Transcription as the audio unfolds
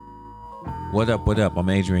What up, what up? I'm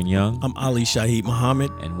Adrian Young. I'm Ali Shaheed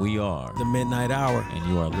Muhammad. And we are The Midnight Hour. And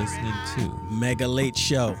you are listening to Mega Late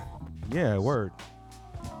Show. Yeah, word.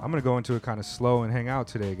 I'm going to go into it kind of slow and hang out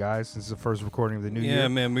today, guys. This is the first recording of the new year. Yeah,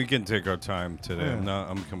 man, we can take our time today. Yeah.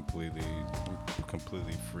 I'm completely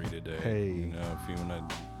free today. Hey. You know, if you want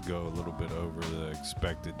to go a little bit over the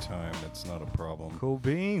expected time, that's not a problem. Cool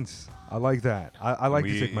beans. I like that. I like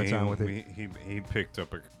to take my time with it. He picked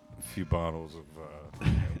up a few bottles of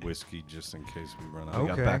whiskey just in case we run out. Okay.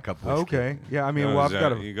 Got backup whiskey. Okay. Yeah, I mean, well, I've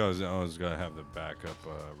got You guys always got to have the backup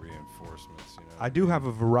reinforcements. You know? I do have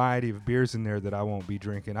a variety of beers in there that I won't be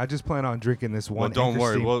drinking. I just plan on drinking this one. Well, don't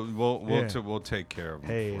worry. interesting- We'll take care of them.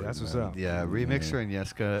 Hey, for you, that's what's man. up. Yeah, Remixer and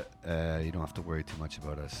Yeska, you don't have to worry too much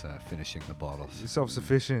about us finishing the bottles.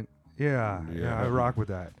 Self-sufficient. Yeah, I rock with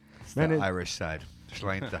that. It's Man, the it- Irish side.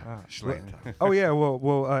 Schleinte. Schleinte. Oh yeah,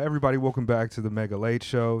 well, everybody, welcome back to the Mega Late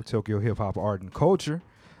Show, Tokyo Hip Hop Art and Culture,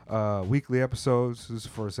 weekly episodes. This is the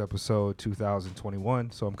first episode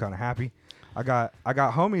 2021, so I'm kind of happy. I got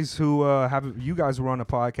homies who you guys were on the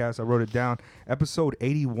podcast. I wrote it down, episode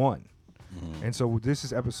 81, and so this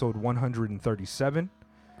is episode 137.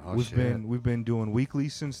 Oh, we've shit. been doing weekly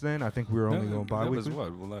since then. I think we were only going That was bi-weekly.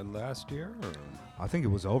 what? Well, last year? Or? I think it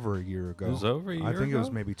was over a year ago. It was over a year I think it was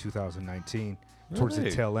ago? maybe 2019, towards the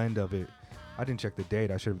Really? tail end of it. I didn't check the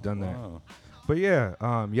date. I should have done that. Wow. But yeah,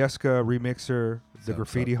 Yeska, Remixer, the up,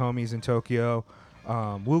 graffiti homies in Tokyo.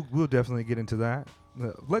 We'll definitely get into that.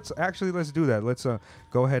 Let's do that. Let's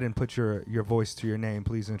go ahead and put your voice to your name.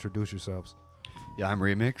 Please introduce yourselves. Yeah, I'm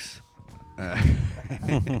Remix.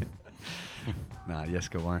 Nah,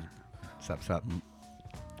 Yeska one. Sup.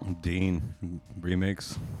 Dean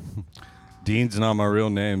remix. Dean's not my real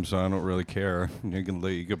name, so I don't really care. You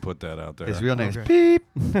can put that out there. His real name's Okay.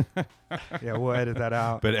 Beep. Yeah, we'll edit that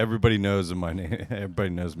out. But everybody knows my name. Everybody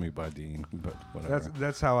knows me by Dean. But whatever.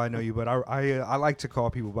 That's how I know you. But I like to call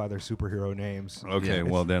people by their superhero names. Okay, Yeah,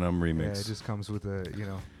 well then I'm Yeah, remix. it just comes with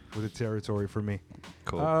the territory for me.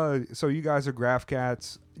 Cool. So you guys are Graph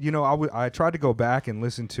Cats. You know, I tried to go back and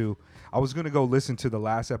listen to. I was gonna go listen to the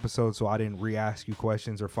last episode, so I didn't re-ask you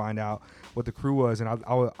questions or find out what the crew was, and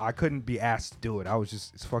I couldn't be asked to do it.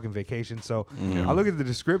 It's fucking vacation. So I look at the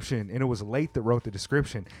description, and it was Late that wrote the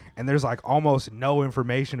description, and there's like almost no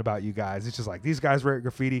information about you guys. It's just like these guys write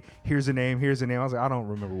graffiti. Here's a name. Here's a name. I was like, I don't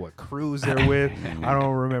remember what crews they're with. I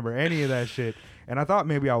don't remember any of that shit. And I thought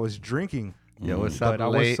maybe I was drinking. Yo, what's But I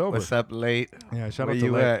up, was Late? sober. What's up, Late? Yeah, shout Where out to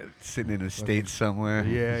you Late. at? Sitting in the States somewhere.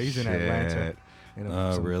 Yeah, he's in Atlanta. Shit.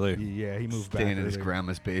 Really? Yeah, he moved back. Staying in his earlier.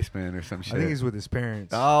 grandma's basement or some shit. I think he's with his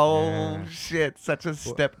parents. Oh, Yeah. shit. Such a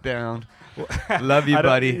step down. Love you, I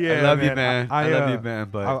don't- buddy. yeah, I love you, man. man. I- I love uh, you, man.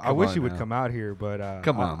 But I wish on he would now. come out here, but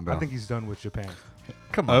Come on, bro. I think he's done with Japan.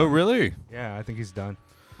 Come on. Oh, really? Yeah, I think he's done.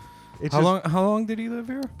 It's How just, long did he live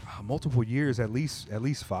here? multiple years, at least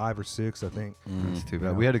 5 or 6, I think. That's too bad.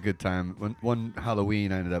 Yeah. We had a good time. One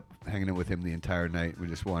Halloween, I ended up hanging out with him the entire night. We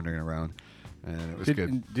were just wandering around, and it was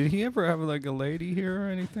good. Did he ever have like a lady here or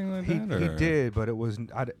anything like He that? did, but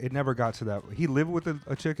it never got to that. He lived with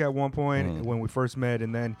a chick at one point when we first met,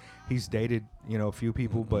 and then he's dated a few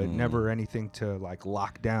people, but never anything to like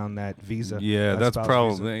lock down that visa. Yeah, that that's spouse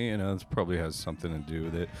probably visa. that's probably has something to do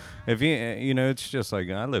with it. If it's just like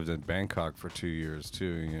I lived in Bangkok for 2 years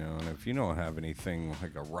too, and if you don't have anything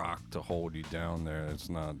like a rock to hold you down there, it's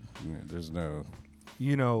not. There's no.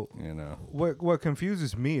 What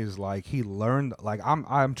confuses me is like he learned, like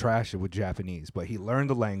I'm trash with Japanese, but he learned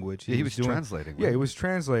the language. Yeah, he was translating, Yeah, right? he was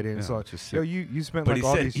translating. Yeah, so which is yo, sick. you spent But like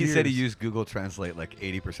all he these said years. he said he used Google Translate like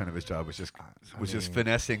 80% of his job was just mean-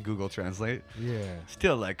 finessing Google Translate. Yeah.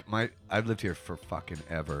 Still, like I've lived here for fucking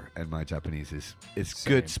ever, and my Japanese is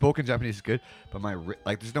Same. good. Spoken Japanese is good, but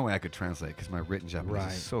there's no way I could translate because my written Japanese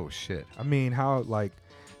Right. is so shit. I mean, how like.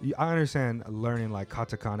 I understand learning like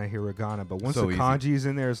katakana, hiragana, but once So the easy. kanji's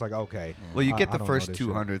in there, it's like okay. Well, you I- get I the don't know first this shit.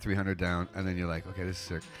 200, 300 down, and then you're like, okay, this is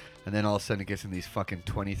sick. And then all of a sudden it gets in these fucking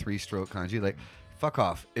 23 stroke kanji. Like, fuck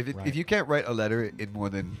off. Right. If you can't write a letter in more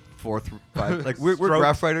than 4 through 5, like we're Strokes.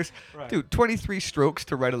 graph writers, Right. dude, 23 strokes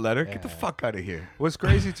to write a letter. Get the Yeah. fuck out of here. What's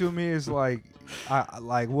crazy to me is like,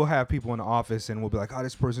 we'll have people in the office and we'll be like, oh,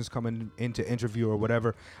 this person's coming in to interview or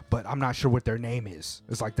whatever, but I'm not sure what their name is.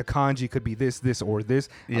 It's like the kanji could be this, or this.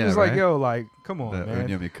 I'm Yeah, just like, right? yo, like, come on, The man.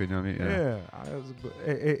 unyami kunyami. Yeah.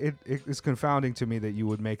 It's confounding to me that you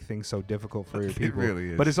would make things so difficult for your It people.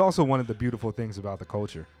 really is. But it's also one of the beautiful things about the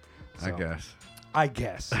culture. I So, guess. I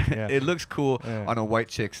guess. Yeah. It looks cool Yeah. on a white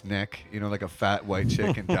chick's neck, like a fat white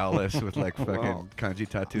chick in Dallas with like fucking kanji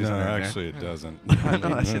tattoos No, on her actually, it doesn't. neck.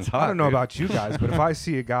 No, that shit's hot. I don't know dude. about you guys, but if I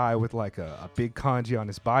see a guy with like a big kanji on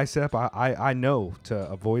his bicep, I know to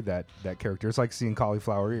avoid that character. It's like seeing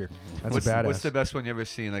cauliflower ear. That's What's, a badass. what's the best one you ever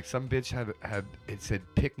seen? Like some bitch had it said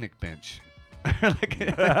picnic bench. Like,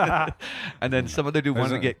 and then some other dude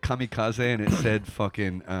wanted to get kamikaze and it said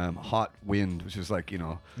fucking hot wind, which is like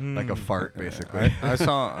like a fart basically. I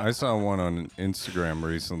saw one on Instagram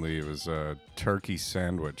recently. It was a turkey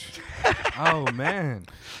sandwich. Oh man.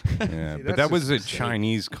 Yeah, See, but that's that was just a insane.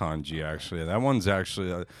 Chinese kanji actually. That one's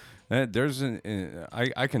actually there's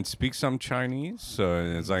I can speak some Chinese, so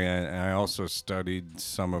it's like I also studied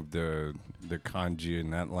some of the kanji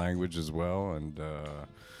in that language as well, and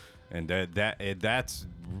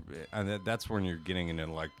that's when you're getting into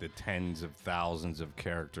like the tens of thousands of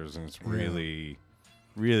characters, and it's really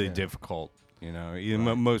difficult. Even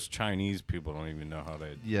most Chinese people don't even know how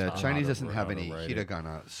to. Yeah, Chinese doesn't have how to any write it.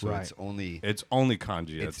 hiragana, so Right. it's only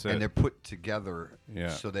kanji. That's it. and they're put together Yeah.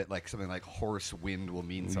 so that like something like horse wind will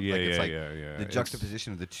mean something. Yeah, like it's yeah, like yeah, yeah. the It's-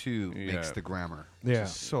 juxtaposition of the two makes Yeah. the grammar. Which Yeah.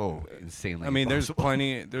 is so insanely. I mean, there's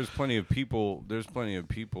impossible. plenty of people. There's plenty of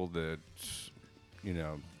people that,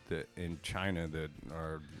 that in China that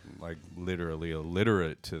are like literally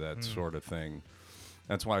illiterate to that sort of thing.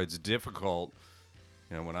 That's why it's difficult.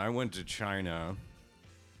 When I went to China,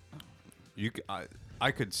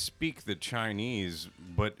 I could speak the Chinese,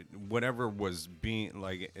 but whatever was being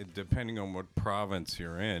like, depending on what province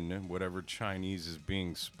you're in, whatever Chinese is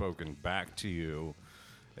being spoken back to you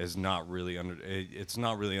is not really it's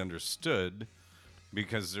not really understood,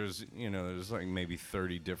 because there's like maybe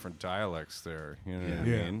 30 different dialects there, what I Yeah.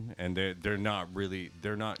 mean? And they're not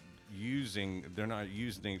using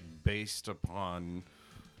it based upon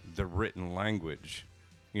the written language.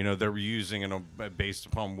 They're using it based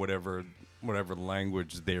upon whatever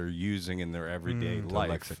language they're using in their everyday The life.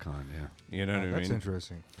 lexicon. Yeah. You know what I That's mean?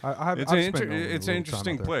 interesting. It's I've spent it's a an little time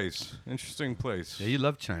interesting out there. place. Interesting place. Yeah, you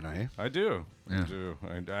love China, eh? I do. Yeah.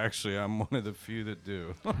 I do. Actually, I'm one of the few that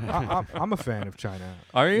do. I'm a fan of China.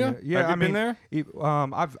 Are you? Yeah, Have you I been mean, there?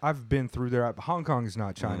 I've been through there. Hong Kong is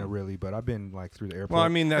not China really, but I've been like through the airport. Well, I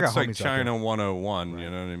mean, got that's like homies out there. China 101. Right. You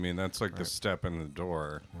know what I mean? That's like the Right. step in the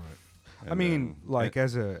door. I mean, like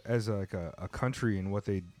as a country and what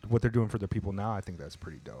they're doing for their people now, I think that's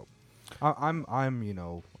pretty dope. I'm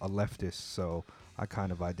a leftist, so I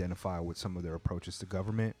kind of identify with some of their approaches to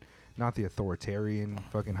government, not the authoritarian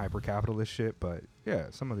fucking hyper capitalist shit, but yeah,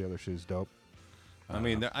 some of the other shit is dope. I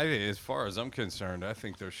mean, as far as I'm concerned, I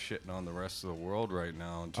think they're shitting on the rest of the world right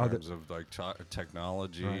now in Are they- terms of like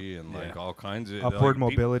technology Right. and like Yeah. all kinds of Upward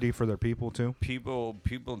like, mobility for their people too. People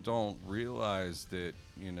don't realize that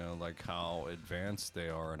like how advanced they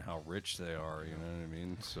are and how rich they are. You know what I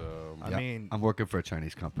mean? So I Yeah, mean, I'm working for a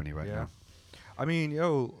Chinese company right yeah. now. I mean,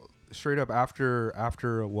 straight up after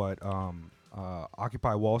what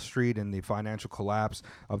Occupy Wall Street and the financial collapse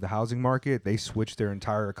of the housing market, they switched their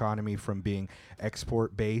entire economy from being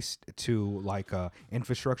export based to like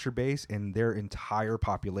infrastructure based, and their entire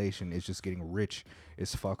population is just getting rich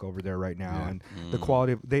as fuck over there right now. Yeah. And the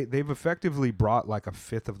quality of they've effectively brought like a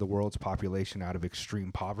fifth of the world's population out of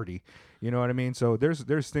extreme poverty. You know what I mean? So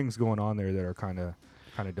there's things going on there that are kind of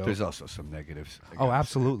dope. There's also some negatives. I Oh, guess,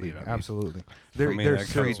 absolutely, you know what I mean? absolutely. For me, There's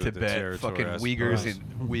that Free comes with the Tibet, territory, fucking I Uyghurs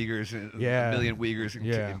suppose. and Yeah. a million Uyghurs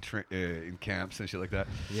Yeah. in camps and shit like that.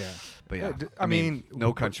 yeah. But yeah, I mean,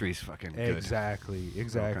 no country's fucking good. Exactly.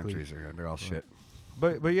 No countries are good. They're all shit.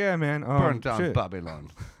 But yeah, man. Burn down shit.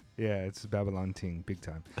 Babylon. Yeah, it's Babylon team, big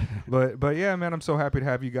time. but yeah, man, I'm so happy to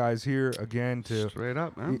have you guys here again. To Straight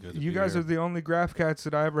up, man. Good to you be guys here. are the only graph cats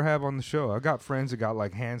that I ever have on the show. I got friends that got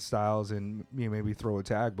like hand styles and maybe throw a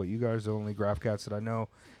tag, but you guys are the only graph cats that I know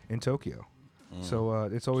in Tokyo. So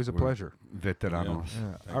it's always a We're pleasure. Veteranos.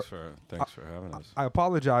 Yeah. Thanks for having us. I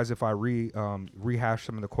apologize if I rehash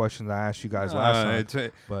some of the questions I asked you guys last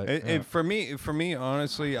time. But yeah. For me,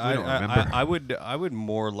 honestly, don't remember. I would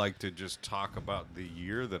more like to just talk about the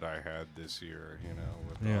year that I had this year.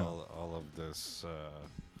 With Yeah. all of this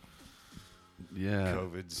Yeah.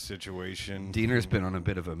 COVID situation. Diener's been on a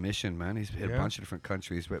bit of a mission, man. He's hit Yeah. a bunch of different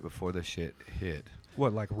countries right before the shit hit.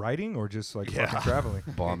 What, like writing or just like Yeah. fucking traveling?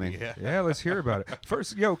 Bombing. Yeah, let's hear about it.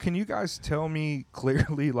 First, can you guys tell me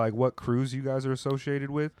clearly like what crews you guys are associated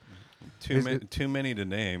with? Too many to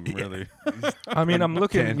name, really. I mean, I'm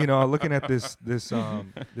looking, Ten. looking at this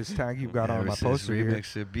tag you've got on my poster here.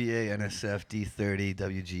 Remix of BA, NSF, D30,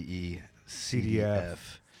 WGE,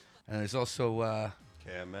 CDF. And there's also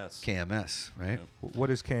KMS, right? What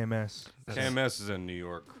is KMS? KMS is a New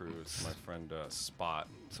York crew. It's my friend Spot.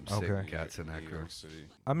 Some sick Okay. cats in that New crew. York City.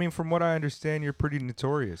 I mean, from what I understand, you're pretty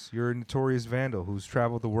notorious. You're a notorious vandal who's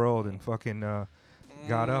traveled the world and fucking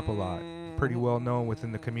got up a lot. Pretty well known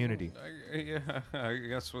within the community. I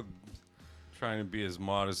guess with trying to be as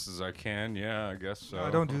modest as I can. Yeah, I guess so.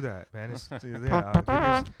 No, don't do that, man. It's,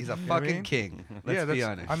 yeah, He's a what I fucking mean? king. Let's Yeah, be that's-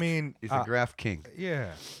 honest. I mean, he's a graph king.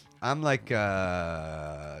 yeah. I'm like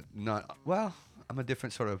not well. I'm a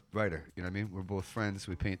different sort of writer. You know what I mean? We're both friends.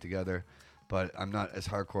 We paint together, but I'm not as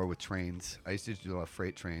hardcore with trains. I used to do a lot of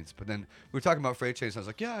freight trains, but then we were talking about freight trains. And I was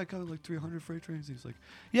like, yeah, I got like 300 freight trains. He's like,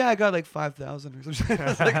 yeah, I got like 5,000 or something. I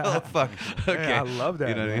was like, oh fuck. Okay, Yeah, I love that,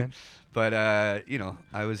 You know what I man. mean? But you know,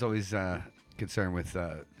 I was always concerned with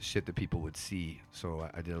shit that people would see. So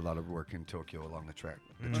I did a lot of work in Tokyo along the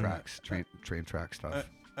tracks, train track stuff.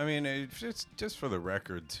 I mean, it's just for the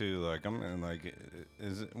record too. Like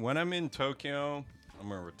when I'm in Tokyo,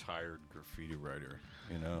 I'm a retired graffiti writer.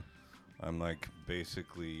 You know, I'm like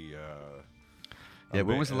basically. Yeah,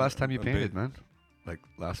 when was the last time you painted, man? Like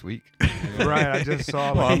last week. Right, I just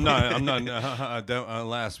saw. Well, Like, I'm not.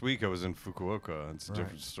 Last week I was in Fukuoka. It's a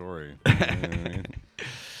different story. You know what I mean?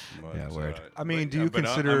 But, Yeah, word. I mean, but- do you but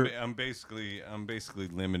consider- I'm basically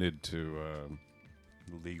limited to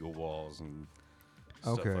legal walls and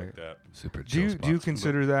stuff Okay. like that. Super. do you chill do you spots.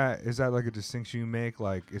 consider that? Is that like a distinction you make?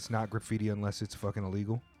 Like, it's not graffiti unless it's fucking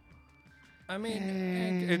illegal. I mean,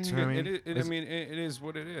 it's You know what I it, mean? it, it, I mean, it is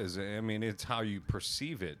what it is. I mean, it's how you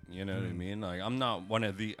perceive it. You know what I mean? Like, I'm not one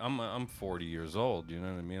of the. I'm 40 years old. You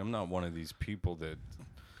know what I mean? I'm not one of these people that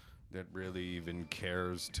really even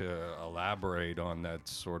cares to elaborate on that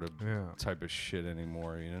sort of Yeah. type of shit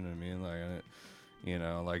anymore. You know what I mean? Like,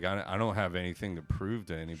 I don't have anything to prove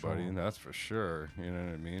to anybody, Sure. that's for sure. You know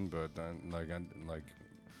what I mean? But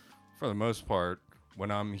for the most part, when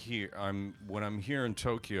I'm here in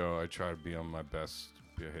Tokyo, I try to be on my best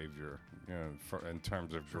behavior. You know, in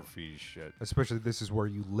terms of graffiti shit. Especially this is where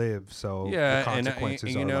you live, so Yeah, the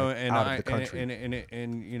consequences you are know, like and out I, of the country.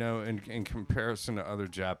 and you know, in comparison to other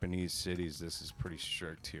Japanese cities, this is pretty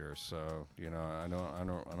strict here. So you know, I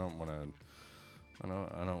don't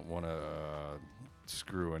want to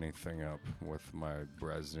screw anything up with my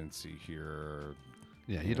residency here.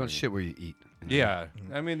 Yeah, you don't shit where you eat. Yeah,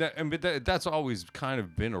 I mean, that's always kind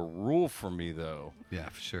of been a rule for me, though. Yeah,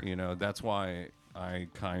 for sure. You know, that's why I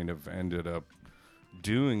kind of ended up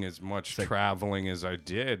doing as much like- traveling as I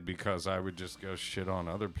did, because I would just go shit on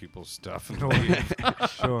other people's stuff and No, leave.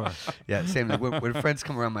 sure. Yeah, same. Like when friends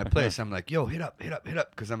come around my place, I'm like, yo, hit up,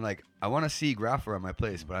 because I'm like, I want to see graph around my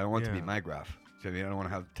place, but I don't want it to be Yeah. my graph. So, I mean, I don't want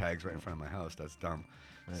to have tags right in front of my house. That's dumb.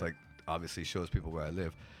 It's like obviously shows people where I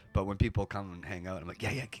live. But when people come and hang out, I'm like,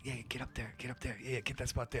 yeah, get up there, yeah, get that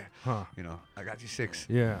spot there. Huh. You know, I got you 6.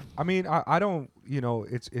 Yeah, I mean, I don't, you know,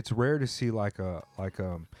 it's rare to see like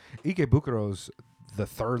Ikebukuro's the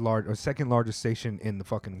second largest station in the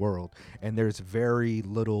fucking world, and there's very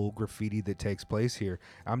little graffiti that takes place here.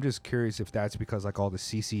 I'm just curious if that's because like all the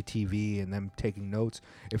CCTV and them taking notes.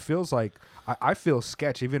 It feels like I feel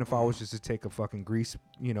sketch, even if I was just to take a fucking grease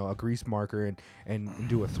marker and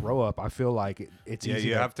do a throw up. I feel like it's easy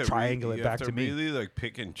you to have to triangulate you back have to me. really like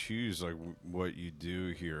pick and choose like what you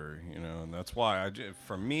do here, you know, and that's why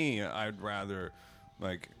for me, I'd rather,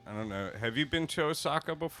 like, I don't know. Have you been to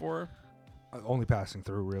Osaka before? Only passing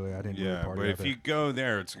through, really. I didn't really Yeah, party but out if there. you go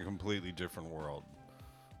there, it's a completely different world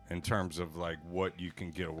in terms of like what you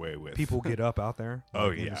can get away with. People get up out there. Oh,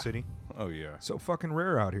 like, in yeah. the city. Oh yeah. So fucking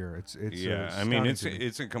rare out here. It's Yeah, I mean astounding to me.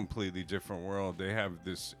 it's a completely different world. They have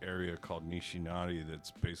this area called Nishinari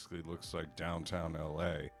that's basically looks like downtown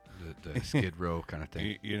LA. The Skid Row kind of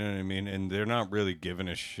thing. You know what I mean? And they're not really giving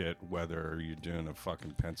a shit whether you're doing a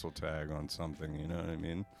fucking pencil tag on something, you know what I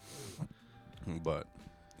mean? But,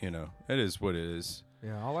 you know, it is what it is.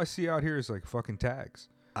 Yeah, all I see out here is like fucking tags.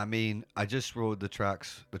 I mean, I just rode the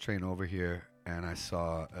train over here, and I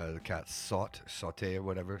saw the cat Saute or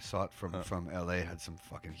whatever. Saute from LA had some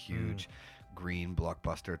fucking huge green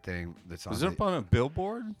blockbuster thing that's on. Is it up on a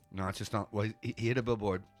billboard? No, it's just not. Well, he hit a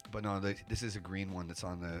billboard, but no, this is a green one that's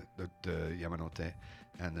on the Yamanote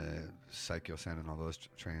and the Saikyo-sen and all those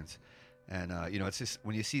trains. And, you know, it's just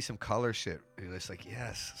when you see some color shit, you're just like,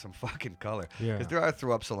 yes, some fucking color. Yeah. Because there are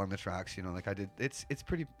throw-ups along the tracks, you know, like I did. It's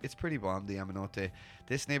pretty bomb, the Yamanote.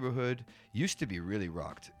 This neighborhood used to be really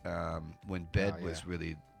rocked when Bed was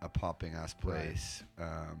really a popping-ass place.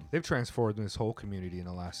 They've transformed this whole community in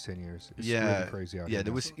the last 10 years. It's yeah, really crazy out yeah. here.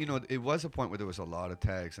 There was, you know, it was a point where there was a lot of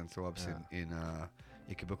tags and throw-ups in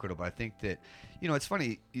Ikebukuro. But I think that, it's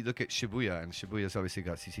funny. You look at Shibuya, and Shibuya's obviously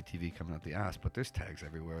got CCTV coming out the ass, but there's tags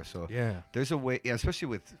everywhere. So Yeah. there's a way, especially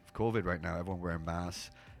with COVID right now, everyone wearing masks.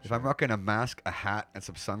 If I'm rocking a mask, a hat, and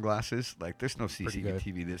some sunglasses, like there's no Pretty good.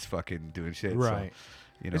 CCTV that's fucking doing shit. Right. So,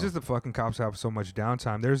 It's just the fucking cops have so much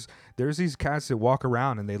downtime. There's these cats that walk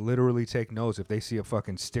around and they literally take notes. If they see a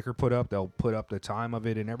fucking sticker put up, they'll put up the time of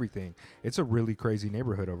it and everything. It's a really crazy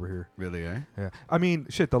neighborhood over here. really, eh? Yeah. I mean,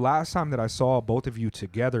 shit, the last time that I saw both of you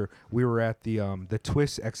together, we were at the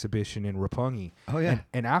Twist exhibition in Roppongi. Oh, yeah.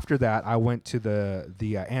 And after that, I went to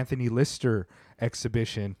the Anthony Lister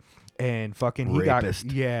exhibition. And fucking Rapist.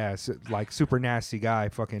 like super nasty guy,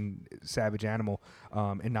 fucking savage animal,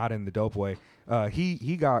 and not in the dope way.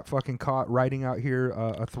 He got fucking caught writing out here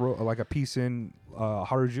like a piece in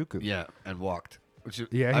Harajuku. Yeah, and walked. Which is,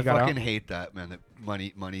 Yeah, he I got fucking out. hate that, man. That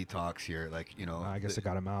money talks here. Like, I guess it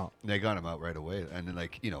got him out. they got him out right away. And then,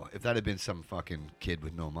 like, if that had been some fucking kid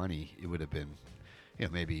with no money, it would have been,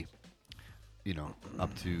 maybe,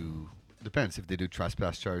 up to, depends. If they do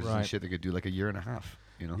trespass charges and Right. shit, they could do like a year and a half.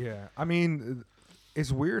 Yeah, I mean,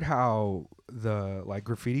 it's weird how the like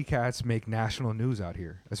graffiti cats make national news out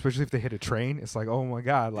here, especially if they hit a train. It's like, oh my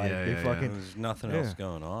god, like Yeah, they yeah, yeah. fucking There's nothing Yeah. else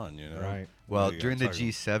going on, you know. right. Well, You during the gotta talk-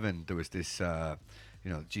 G7, there was this,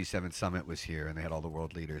 G7 summit was here, and they had all the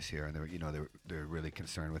world leaders here, and they were really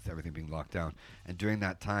concerned with everything being locked down. And during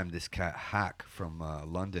that time, this cat Hack from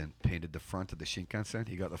London painted the front of the Shinkansen.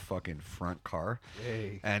 He got the fucking front car,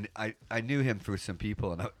 Hey. and I knew him through some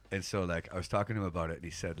people, and so like I was talking to him about it, and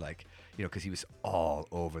he said like, because he was all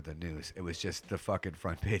over the news. It was just the fucking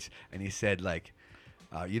front page, and he said like,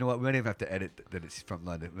 you know what? We don't even have to edit that it's from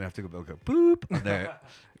London. We have to go boop on there.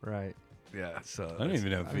 Right. Yeah. So I don't even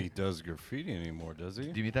know if he does graffiti anymore, does he?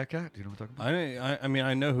 Do you meet that cat? Do you know what I'm talking about? I mean,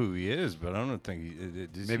 I know who he is, but I don't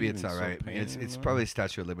think does Maybe he it's even all still right. paint It's anymore? probably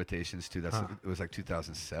statute of limitations too. Huh. It was like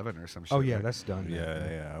 2007 or some shit. Oh yeah, right? that's done.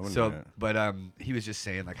 Yeah. I wouldn't So, know. but he was just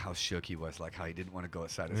saying like how shook he was, like how he didn't want to go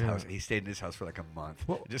outside his Yeah. house, and he stayed in his house for like a month,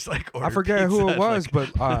 Well, just like I ordered forget who pizza, it was,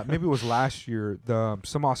 like- but maybe it was last year.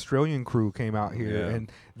 Some Australian crew came out here, Yeah.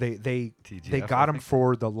 and they TGF, got I him think.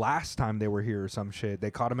 for the last time they were here or some shit. They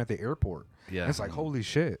caught him at the airport. Yeah. And it's like holy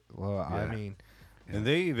shit. Well, I Yeah. mean, And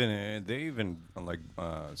they even like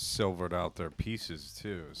silvered out their pieces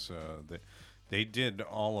too. So they did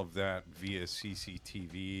all of that via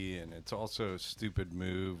CCTV, and it's also a stupid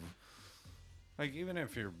move. Like even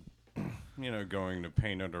if you're going to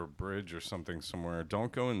paint under a bridge or something somewhere,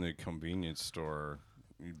 don't go in the convenience store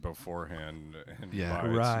beforehand and Yeah.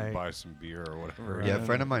 Right. buy some beer or whatever. Yeah, a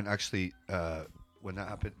friend of mine actually, when that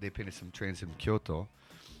happened, they painted some trains in Kyoto,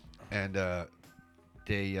 and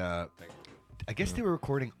I guess they were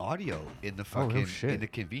recording audio in the Oh, no fucking shit. in the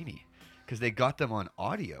conveni, because they got them on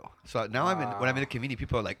audio. So now when I'm in the conveni,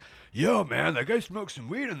 people are like, "Yo, man, that guy smoked some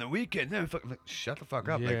weed on the weekend." Then I'm like, "Shut the fuck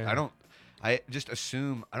up!" Like Yeah. I just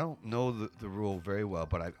assume I don't know the rule very well,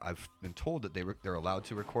 but I've been told that they're allowed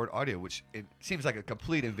to record audio, which it seems like a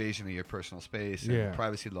complete invasion of your personal space and Yeah.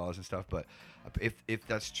 privacy laws and stuff. But if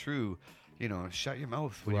that's true, shut your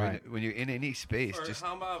mouth when Right. when you're in any space, Or just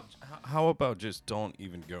how about just don't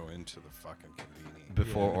even go into the fucking convenience?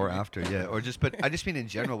 before or after, yeah, or just. But I just mean in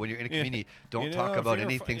general, when you're in a community, don't You know, talk if about you're a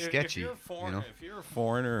anything if sketchy. you're a foreigner, if you're a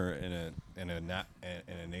foreigner in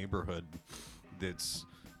a neighborhood that's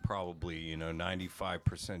probably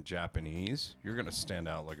 95% Japanese, you're gonna stand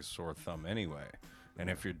out like a sore thumb anyway. And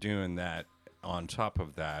if you're doing that on top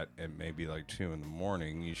of that at maybe like 2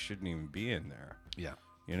 a.m, you shouldn't even be in there. Yeah.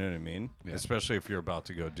 You know what I mean? Yeah. Especially if you're about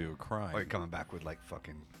to go do a crime. Or you're coming back with like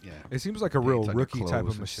fucking it seems like a Paint real on your rookie type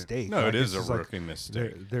clothes of and shit. mistake. No, Like, it it's is a just like rookie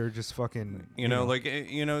mistake. They're just fucking.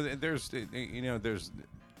 There's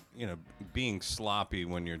being sloppy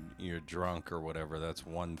when you're drunk or whatever, that's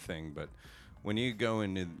one thing, but when you go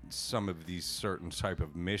into some of these certain type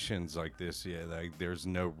of missions like this, like there's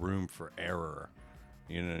no room for error.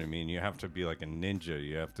 You know what I mean? You have to be like a ninja.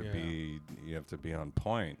 You have to be on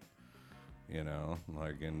point.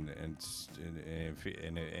 Like and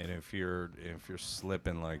if you're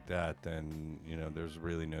slipping like that, then there's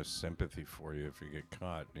really no sympathy for you if you get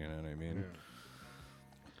caught. You know what I mean?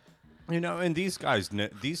 And these guys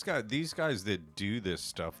that do this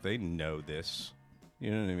stuff, they know this. You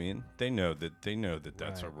know what I mean? They know that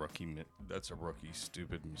that's a rookie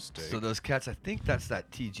stupid mistake. So those cats, I think that's that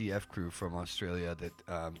TGF crew from Australia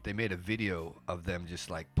that they made a video of them just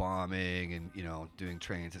like bombing and doing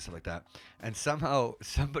trains and stuff like that. And somehow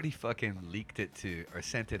somebody fucking leaked it to or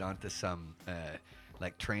sent it onto some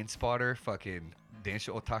like train spotter fucking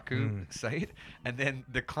Densho Otaku site, and then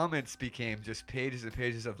the comments became just pages and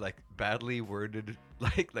pages of like badly worded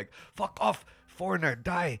like fuck off foreigner,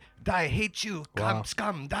 die, hate you, Wow.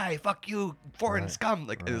 scum, die, fuck you, foreign Right, scum.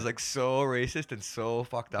 Like it was like so racist and so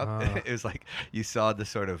fucked up. It was like you saw the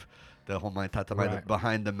sort of the homai tatamai, the Right.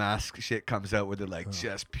 behind the mask shit comes out where they're like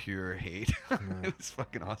just pure hate. It was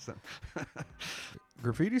fucking awesome.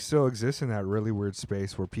 Graffiti still exists in that really weird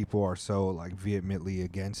space where people are so like vehemently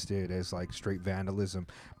against it as like straight vandalism,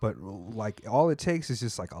 but like all it takes is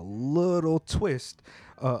just like a little twist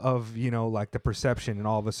of like the perception, and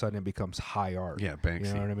all of a sudden it becomes high art. Yeah, Banksy.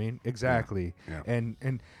 You know what I mean? Exactly. Yeah.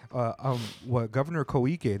 And what Governor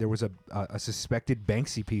Koike, there was a suspected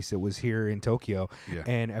Banksy piece that was here in Tokyo, Yeah.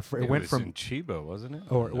 and it It went was from in Chiba, wasn't it?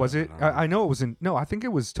 or No, was it? no. I know it was in. No, I think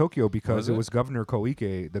it was Tokyo because Was it it? was Governor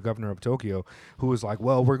Koike, the governor of Tokyo, who was like,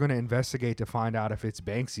 "Well, we're going to investigate to find out if it's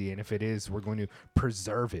Banksy, and if it is, we're going to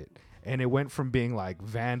preserve it." And it went from being like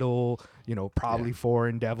vandal, probably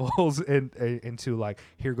foreign devils, into like,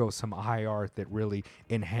 here goes some high art that really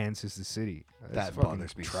enhances the city. It's That fucking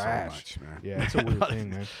bothers me so trash. much, man. Yeah, it's a weird thing,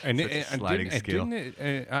 man. And, Such a and sliding didn't,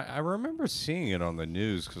 scale. I remember seeing it on the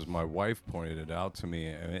news because my wife pointed it out to me,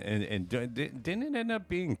 and didn't it end up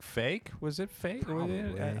being fake? Was it fake?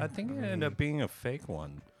 Probably. I think it ended up being a fake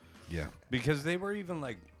one Yeah. because they were even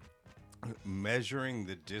like measuring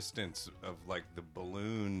the distance of like the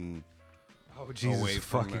balloon Oh Jesus away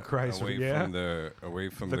from fucking Christ! away Yeah. from The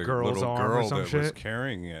the girl's little arm or girl some that was shit?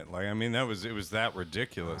 carrying it. Like, I mean, it was that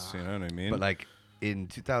ridiculous. You know what I mean? But like in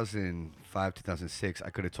 2005, 2006, I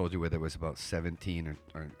could have told you where there was about 17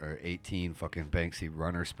 or 18 fucking Banksy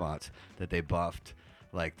runner spots that they buffed.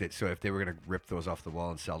 Like that, so if they were gonna rip those off the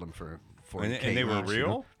wall and sell them for 40K And they were each,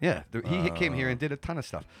 real? Yeah, he came here and did a ton of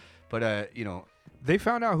stuff. But They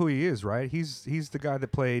found out who he is, right? He's the guy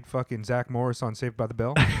that played fucking Zach Morris on Saved by the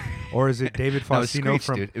Bell, or is it David No, it was Faustino Screech,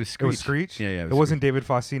 from? dude. It was It was Screech. Screech. Yeah, yeah, it It, was wasn't David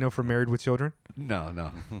Faustino from Married with Children.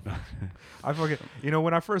 no. I fucking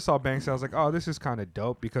when I first saw Banksy, I was like, oh, this is kind of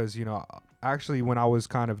dope because actually when I was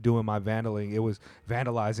kind of doing my vandalizing,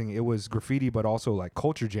 it was graffiti, but also like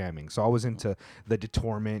culture jamming. So I was into the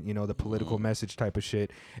detorment, the political message type of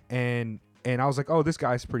shit, and I was like, oh, this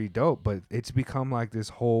guy's pretty dope, but it's become like this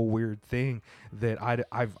whole weird thing that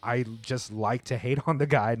I just like to hate on the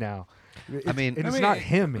guy now. It's not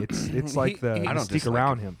him. It's like the I don't mystique dislike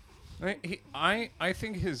around him. him. I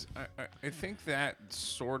think I think that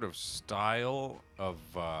sort of style of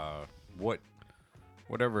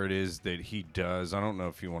whatever it is that he does. I don't know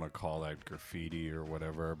if you want to call that graffiti or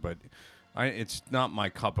whatever, but it's not my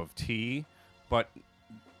cup of tea. But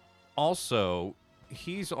also,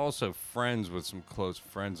 he's also friends with some close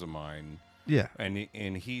friends of mine. Yeah.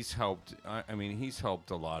 And he's helped. I mean, he's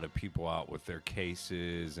helped a lot of people out with their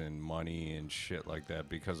cases and money and shit like that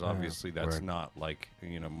because obviously that's Right. not like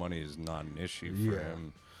money is not an issue for Yeah.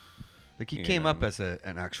 him. Like he You came up know. as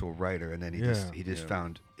an actual writer, and then he Yeah. just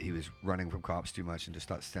found he was running from cops too much, and just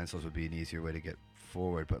thought stencils would be an easier way to get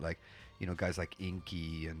forward. But like, guys like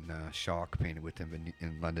Inky and Shock painted with him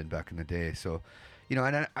in London back in the day. So,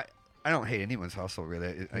 and I don't hate anyone's hustle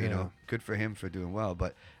really. Good for him for doing well.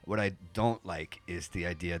 But what I don't like is the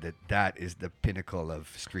idea that is the pinnacle of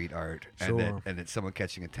street art, Sure. and that someone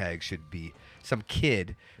catching a tag should be some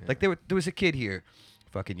kid. Like there was a kid here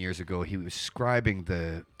fucking years ago. He was scribing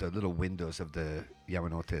the little windows of the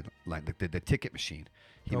Yamanote line, like the ticket machine.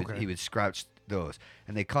 He would scratch those,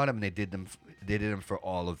 and they caught him and they did them for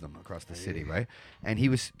all of them across the city, right? And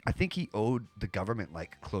I think he owed the government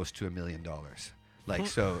like close to $1 million. Like,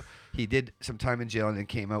 so he did some time in jail and then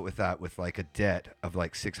came out with that with like a debt of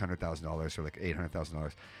like $600,000 or like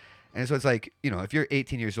 $800,000. And so it's like, if you're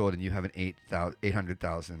 18 years old and you have an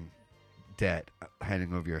 $800,000 debt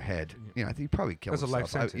hanging over your head, I think you probably kill That's a yourself.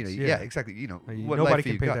 life sentence, yeah, yeah. exactly. What Nobody life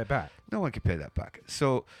can you pay got? that back. No one can pay that back.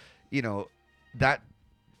 So, that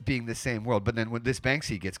being the same world, but then when this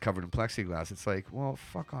Banksy gets covered in plexiglass, it's like, well,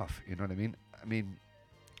 fuck off. You know what I mean? I mean,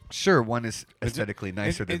 sure, one is aesthetically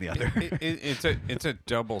nicer than the other. It's a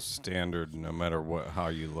double standard, no matter how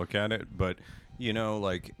you look at it. But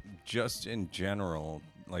like just in general,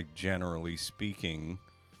 like generally speaking,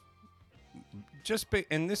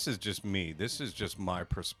 and this is just me. This is just my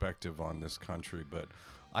perspective on this country, but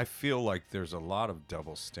I feel like there's a lot of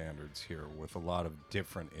double standards here with a lot of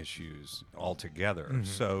different issues altogether.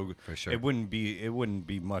 So For sure. it wouldn't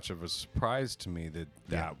be much of a surprise to me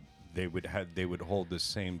that they would hold the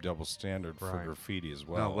same double standard for Right. graffiti as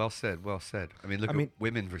well. No, well said. I mean, look I at mean-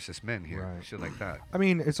 women versus men here, Right. shit like that. I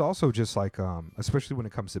mean, it's also just like, especially when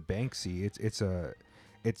it comes to Banksy,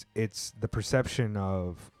 it's the perception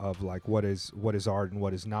of like what is art and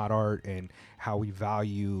what is not art, and how we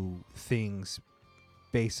value things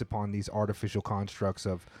based upon these artificial constructs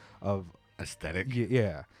of Aesthetic.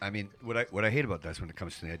 Yeah. I mean, what I hate about that is when it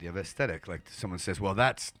comes to the idea of aesthetic. Like someone says, "Well,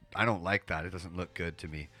 I don't like that. It doesn't look good to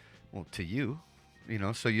me." Well, to you,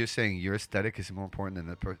 So you're saying your aesthetic is more important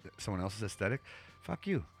than someone else's aesthetic? Fuck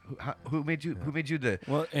you. Who made you? Who made you the?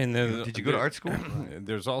 Well, and then Did you go to art school?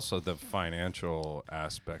 There's also the financial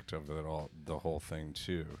aspect of it all, the whole thing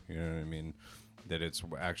too. You know what I mean? That it's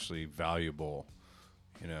actually valuable.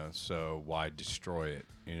 So why destroy it?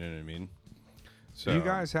 You know what I mean? So Do you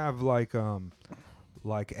guys have like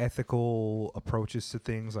ethical approaches to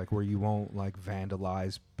things, like where you won't like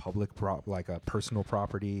vandalize public personal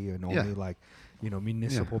property and only like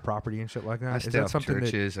municipal property and shit like that? I Is stay that off something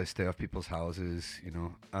churches. I stay off people's houses.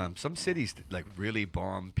 Some cities like really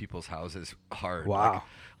bomb people's houses hard. Wow.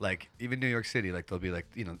 Like even New York City, like they'll be like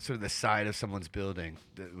sort of the side of someone's building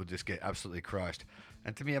that will just get absolutely crushed.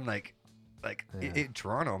 And to me, I'm like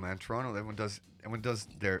Toronto, man, everyone does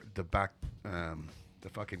the back. The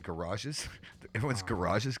fucking garages, everyone's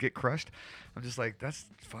garages get crushed. I'm just like, that's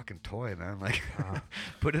fucking toy, man. Like,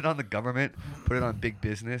 put it on the government, put it on big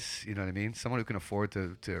business. You know what I mean? Someone who can afford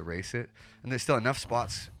to erase it. And there's still enough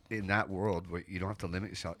spots in that world where you don't have to limit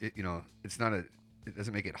yourself. It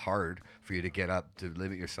doesn't make it hard for you to get up to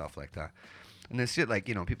limit yourself like that. And there's shit like,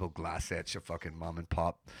 people glass etch a fucking mom and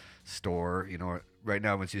pop store. Right now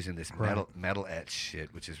everyone's using this metal etch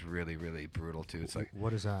shit, which is really, really brutal too. It's like,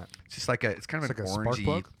 what is that? it's just like it's kind of It's an like a spark orangey.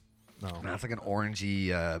 plug? No. It's like an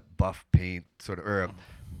orangey buff paint sort of, or a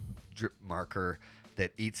drip marker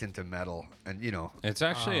that eats into metal, and it's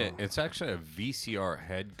actually a VCR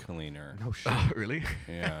head cleaner. No shit. Oh, really?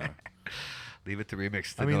 Yeah. Leave it to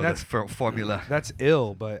Remix to I mean, know that's the formula. That's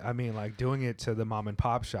ill, but I mean, like doing it to the mom and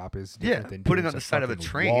pop shop is different than putting doing it on to the side of a fucking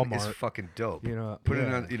train is Walmart. fucking dope. Putting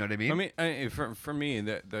it on, you know what I mean? I mean, for me,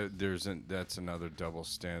 that's another double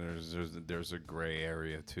standard. There's a gray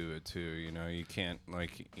area to it too. You can't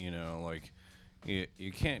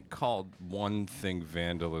you can't call one thing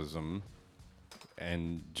vandalism,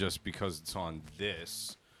 and just because it's on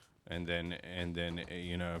this, and then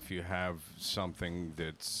if you have something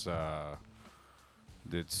that's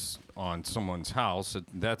on someone's house,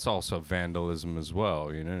 that's also vandalism as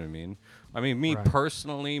well. You know what I mean? I mean, me Right.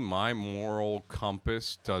 personally, my moral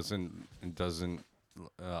compass doesn't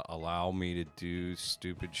allow me to do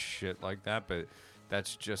stupid shit like that. But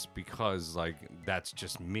that's just because, like, that's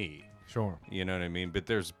just me. Sure. You know what I mean? But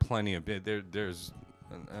there's plenty of there's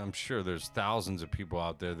I'm sure there's thousands of people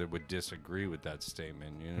out there that would disagree with that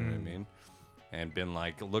statement. You know what I mean? And been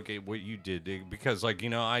like, look at what you did, because I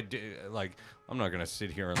did, like, I'm not gonna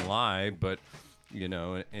sit here and lie, but in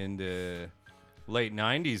the late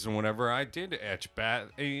 90s and whatever, I did etch bath.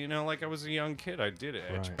 Like I was a young kid, I did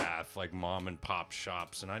etch Right. bath like mom and pop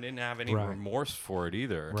shops, and I didn't have any Right. remorse for it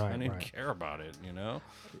either. Right, I didn't right. care about it. I'm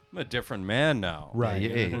a different man now. Right. You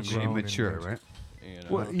Yeah, age, you're you grown and mature, there's- right?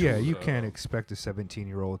 Well, yeah, you So- can't expect a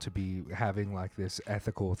 17-year-old to be having like this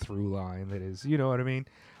ethical through line that is, you know what I mean?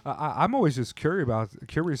 I'm always just curious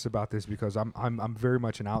about this because I'm very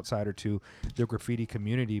much an outsider to the graffiti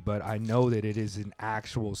community, but I know that it is an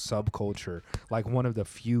actual subculture, like one of the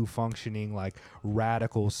few functioning like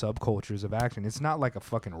radical subcultures of action. It's not like a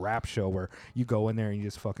fucking rap show where you go in there and you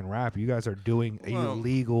just fucking rap. You guys are doing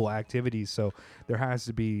illegal activities, so there has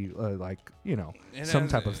to be some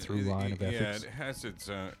type of through line of ethics. Yeah, it has its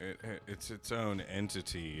own. It's its own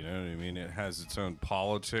entity. You know what I mean? It has its own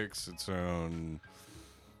politics, its own.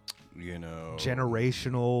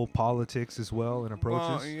 Generational politics as well and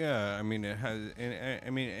approaches. Well, yeah, I mean it has,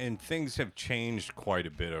 and things have changed quite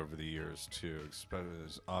a bit over the years too, especially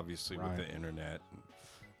obviously with Right. the internet, and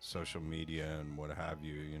social media, and what have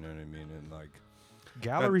you. You know what I mean? And like,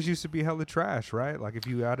 Galleries used to be hella trash, right? Like if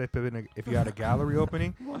you had a gallery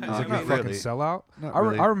opening, it was like not a fucking really. sellout. Not I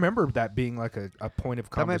really. remember that being like a point of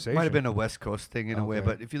That might conversation. have been a West Coast thing in a way, Okay.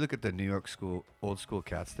 but if you look at the New York old school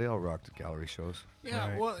cats, they all rocked gallery shows.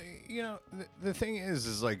 yeah, Right. well, the thing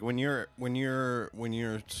is like when you're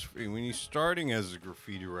starting as a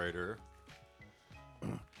graffiti writer,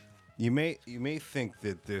 you may think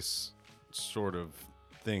that this sort of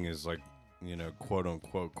thing is like, quote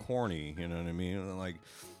unquote corny, you know what I mean? Like,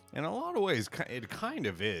 in a lot of ways, it kind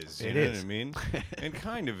of is. You It know is. what I mean? It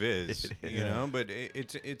kind of is, you know. But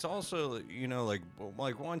it's also,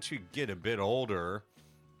 like once you get a bit older,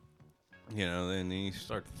 then you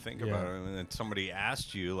start to think about it, and then somebody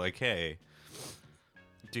asks you, like, "Hey,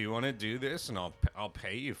 do you want to do this?" And I'll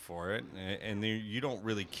pay you for it, and then you don't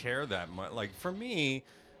really care that much. Like for me,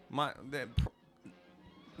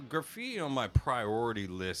 graffiti on my priority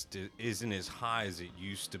list isn't as high as it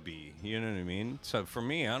used to be. You know what I mean? So for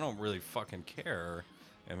me, I don't really fucking care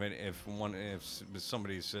If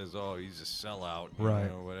somebody says, "Oh, he's a sellout," Right.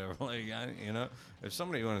 or whatever, like if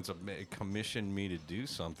somebody wants to commission me to do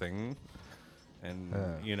something, and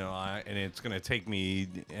and it's gonna take me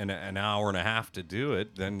an hour and a half to do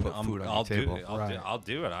it, then Put food on your I'll do table. it. Right. I'll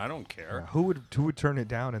do it. I don't care. Who would turn it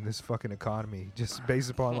down in this fucking economy just based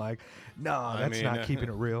upon like, no, that's not keeping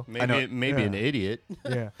it real. Maybe an idiot.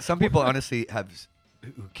 Yeah. Some people honestly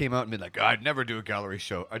who came out and been like, I'd never do a gallery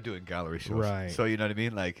show. I'm doing gallery shows. Right. So you know what I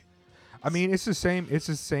mean? Like, I mean, it's the same. It's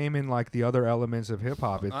the same in like the other elements of hip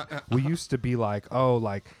hop. We used to be like, oh,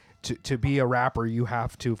 like to be a rapper, you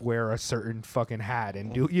have to wear a certain fucking hat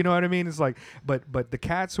and do. You know what I mean? It's like, but the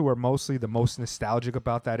cats who are mostly the most nostalgic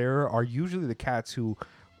about that era are usually the cats who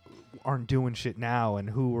aren't doing shit now and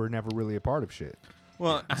who were never really a part of shit.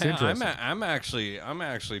 Well, It's interesting. I'm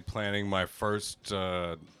actually planning my first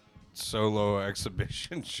solo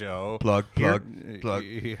exhibition show. plug. Yeah.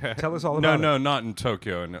 Tell us all about it. No, not in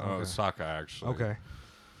Tokyo, in Osaka actually. Okay.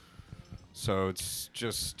 So it's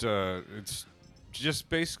just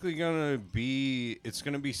basically gonna be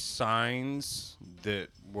signs that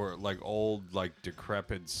were like old, like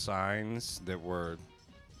decrepit signs that were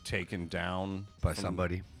taken down By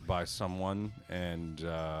somebody. by someone, and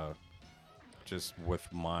just with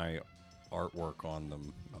my artwork on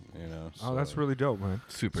them, Oh, that's really dope, man.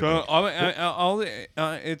 Super. So dope.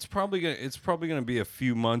 it's probably gonna be a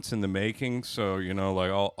few months in the making. So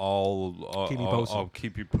like I'll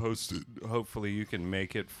keep you posted. Hopefully you can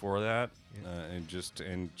make it for that,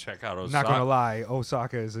 and check out Osaka. Not gonna lie,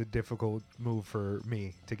 Osaka is a difficult move for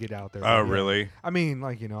me to get out there. Oh, But, yeah. really? I mean,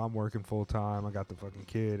 like I'm working full time. I got the fucking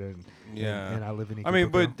kid, and Yeah. and I live in. I mean,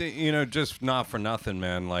 Ikebukuro. but just not for nothing,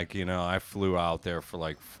 man. Like I flew out there for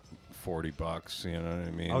like $40. You know what I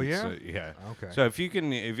mean? Oh, yeah? So, yeah. Okay. So if you can,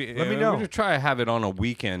 let me know. We're gonna try to have it on a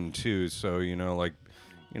weekend too. So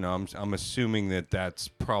I'm assuming that's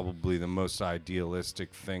probably the most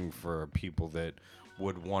idealistic thing for people that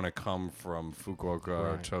would want to come from Fukuoka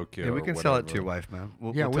or Right. Tokyo. Yeah, we or can sell it to whatever. your wife, man.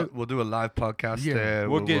 Yeah, We'll do a live podcast Yeah. there.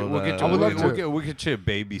 We'll get I would love to. we'll get you a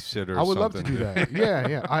babysitter. I would or love to something. do that.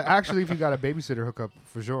 Yeah. I actually, if you got a babysitter hookup,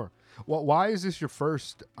 for sure. Well, why is this your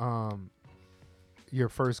first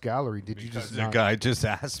gallery? Did you Because just the not? guy just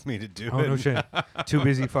asked me to do Oh it. no shit! Too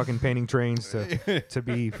busy fucking painting trains to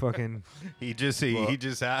be fucking. He just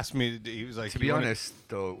asked me. He was like, To be honest,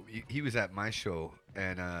 though, he was at my show,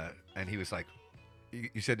 and he was like,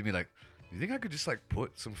 you said to me like, you think I could just like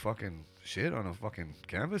put some fucking shit on a fucking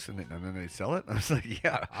canvas and then they sell it? I was like,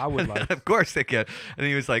 yeah, I would like. of course they can. And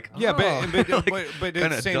he was like, Yeah, oh. but Like, at kinda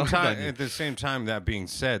the same dawned time, on you. at the same time, that being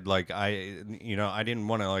said, like I didn't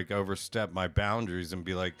want to like overstep my boundaries and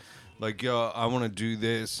be like yo, I want to do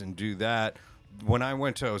this and do that. When I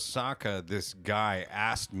went to Osaka, this guy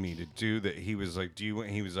asked me to do that. He was like, He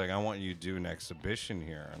was like, I want you to do an exhibition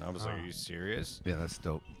here, and I was like, Are you serious? Yeah, that's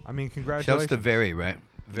dope. I mean, Shouts congratulations. to Very, right?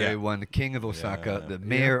 Very Yeah. one, the king of Osaka, Yeah. the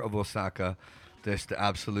mayor of Osaka, just the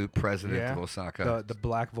absolute president Yeah. of Osaka. the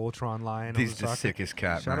Black Voltron lion. He's of the Osaka. sickest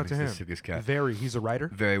cat, Shout man. out to He's him. the sickest cat. Very. He's a writer.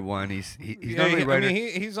 Very one. He's Yeah, not only a writer. I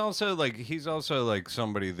mean, he's also like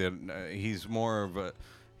somebody that he's more of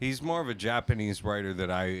a Japanese writer that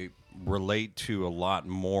I relate to a lot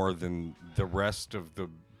more than the rest of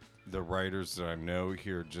the writers that I know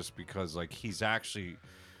here, just because like he's actually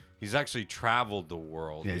traveled the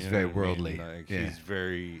world. Yeah, he's you very know what I mean? worldly. Like, Yeah. he's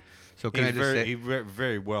very. So can I He's just very, say- he's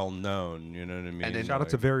very well known. You know what I mean? then- Shout out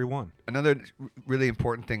to Very One. Another really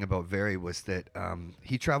important thing about Very was that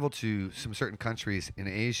he traveled to some certain countries in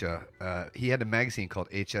Asia. He had a magazine called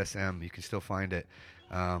HSM. You can still find it.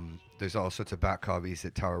 There's all sorts of back copies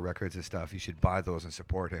at Tower Records and stuff. You should buy those and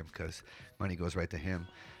support him because money goes right to him.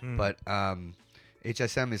 But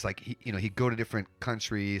HSM is like, he'd go to different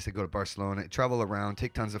countries. He'd go to Barcelona, travel around,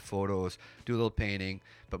 take tons of photos, do a little painting.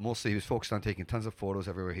 But mostly he was focused on taking tons of photos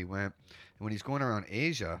everywhere he went. And when he's going around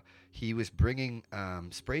Asia, he was bringing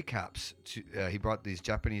spray caps. He brought these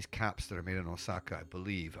Japanese caps that are made in Osaka, I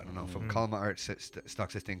believe. I don't know. From Kalma Art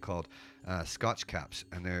stocks this thing called Scotch caps.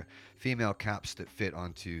 And they're female caps that fit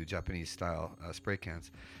onto Japanese-style spray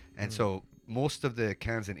cans. And so most of the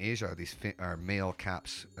cans in Asia are these are male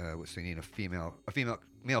caps, which they need a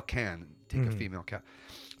male can take a female cap.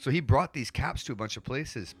 So he brought these caps to a bunch of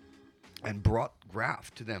places and brought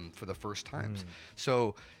graph to them for the first times.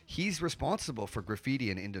 So he's responsible for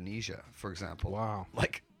graffiti in Indonesia, for example. Wow.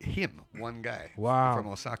 Like him, one guy. Wow. From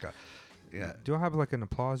Osaka. Yeah. Do I have like an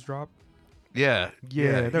applause drop? Yeah.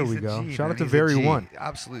 Yeah, there he's we a go. G, Shout man. out to He's a Very G. One.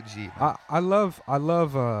 Absolute G. I love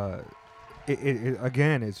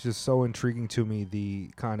again, it's just so intriguing to me, the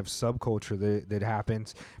kind of subculture that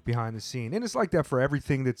happens behind the scene, and it's like that for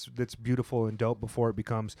everything that's beautiful and dope before it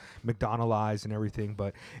becomes McDonaldized and everything.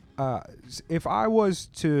 But if I was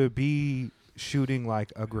to be shooting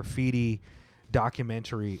like a graffiti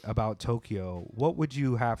documentary about Tokyo, what would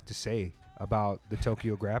you have to say about the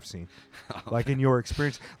Tokyo graph scene? Like in your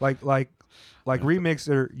experience, like Remix,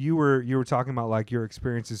 or you were talking about like your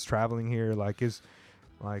experiences traveling here, like is.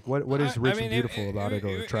 Like what is rich and beautiful about it,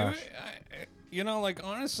 or trash? You know, like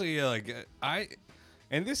honestly, like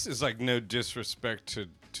and this is like no disrespect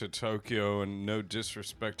to Tokyo and no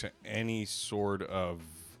disrespect to any sort of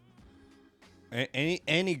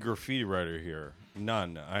any graffiti writer here.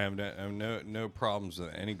 None. I have no problems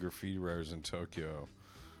with any graffiti writers in Tokyo.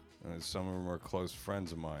 Some of them are close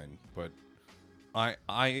friends of mine, but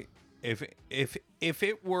if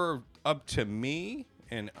it were up to me,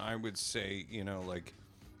 and I would say, you know, like.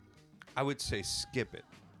 I would say skip it.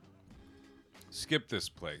 Skip this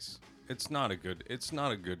place. It's not a good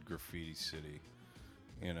graffiti city.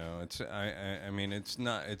 You know, I mean it's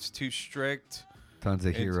not, it's too strict. Tons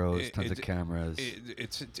of heroes, tons of cameras.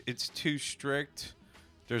 It's too strict.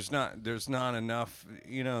 There's not enough,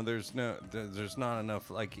 you know, there's not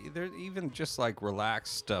enough like there even just like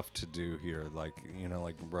relaxed stuff to do here, like, you know,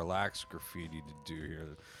 like relaxed graffiti to do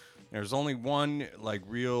here. There's only one like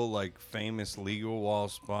real like famous legal wall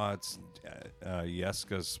spots,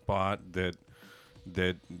 Yeska's spot that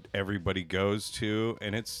everybody goes to,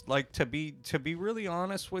 and it's like, to be really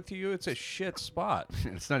honest with you, it's a shit spot.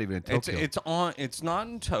 It's not even in Tokyo. It's not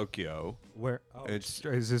in Tokyo. Where? Oh,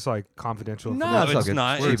 is this like confidential? No, information? it's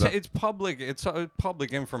not. Chiba. It's public. It's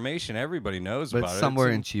public information. Everybody knows But about it. somewhere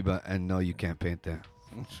It's in Chiba, and no, you can't paint there.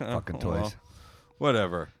 Fucking toys. well,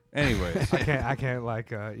 whatever. Anyways. I can't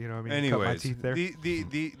like you know what I mean, cut my teeth there.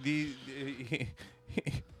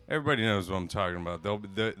 Everybody knows what I'm talking about.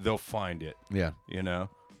 They'll find it. Yeah. You know,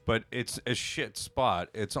 but it's a shit spot.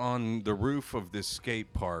 It's on the roof of this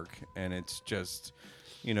skate park, and it's just,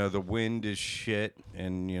 you know, the wind is shit,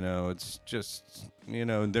 and you know, it's just, you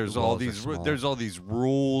know, there's all these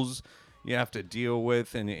rules you have to deal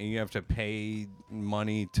with, and you have to pay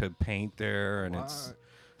money to paint there, and it's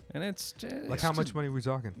like, how much money are we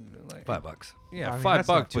talking? Like, $5. yeah, I mean, $5, that's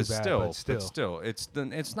not but too bad, still,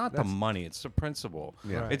 it's not the money, it's the principle.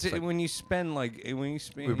 Yeah. Right. It's when you spend like when you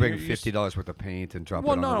spend. We bring $50 worth of paint and drop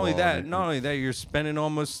Well, it on not the only wall. that, you're spending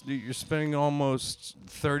almost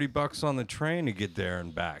 $30 on the train to get there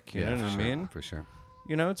and back. You know what I mean? For sure.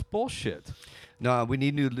 You know, it's bullshit. No, we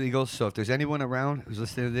need new legals. So if there's anyone around who's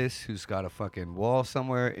listening to this, who's got a fucking wall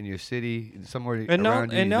somewhere in your city, somewhere And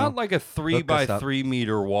around you, not like a 3 by 3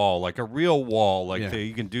 meter wall, like a real wall, like Yeah.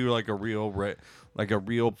 you can do like a real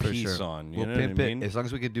piece sure. on. You We'll know pimp what I mean? it as long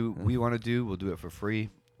as we can do what we want to do. We'll do it for free.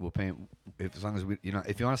 We'll paint as long as we, you know,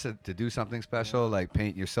 if you want us to do something special, like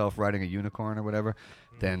paint yourself riding a unicorn or whatever,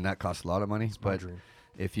 then that costs a lot of money. My But dream.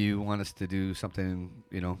 if you want us to do something,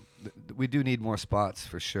 you know, we do need more spots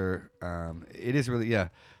for sure. It is really,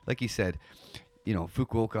 like you said, you know,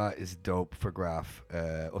 Fukuoka is dope for graph.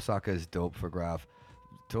 Osaka is dope for graph.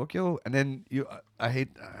 Tokyo, and then I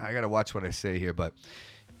gotta watch what I say here, but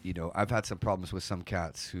you know, I've had some problems with some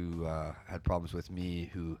cats who had problems with me,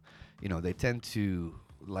 who, you know, they tend to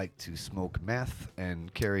like to smoke meth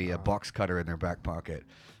and carry a box cutter in their back pocket.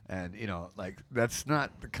 And, you know, like, that's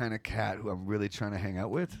not the kind of cat who I'm really trying to hang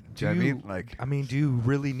out with. Do you know what I mean? Like, do you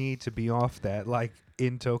really need to be off that, like,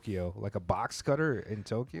 in Tokyo? Like a box cutter in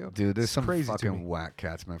Tokyo? dude, there's It's some crazy to me. fucking whack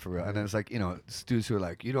cats, man, for real. And then it's like, you know, dudes who are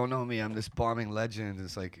like, you don't know me, I'm this bombing legend.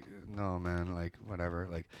 It's like, no, man, like, whatever.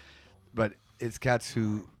 Like, but it's cats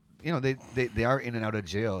who, you know, they are in and out of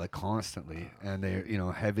jail, like, constantly. And they're, you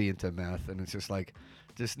know, heavy into meth. And it's just like,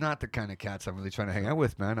 just not the kind of cats I'm really trying to hang out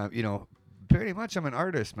with, man. You know, pretty much I'm an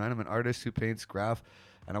artist, man. I'm an artist who paints graph,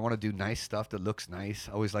 and I want to do nice stuff that looks nice.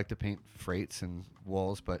 I always like to paint freights and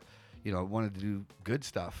walls, but, you know, I wanted to do good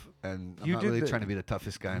stuff, and I'm not really trying to be the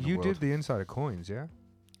toughest guy in the world. You did the inside of Coins, yeah?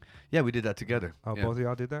 Yeah, we did that together. Oh, Yeah. both of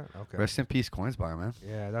y'all did that? Okay. Rest in peace, Coins Bar, man.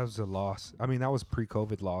 Yeah, that was a loss. I mean, that was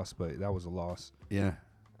pre-COVID loss, but that was a loss. Yeah.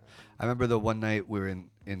 I remember the one night we were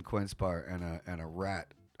in Coins Bar, and a rat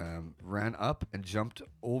ran up and jumped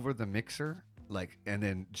over the mixer, like, and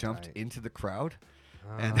then jumped Right. into the crowd.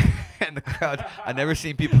 Ah. And the crowd, I never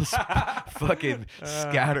seen people fucking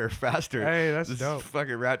scatter faster. Hey, that's this dope.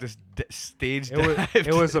 fucking rat just stage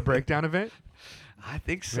It was a breakdown event? I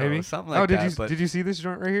think so. Maybe Something like that. did you see this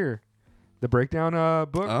joint right here? The breakdown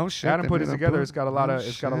book. Oh, shit, Adam they put made it a together. book? It's got a lot Oh, of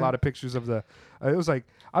shit. pictures of the. It was like,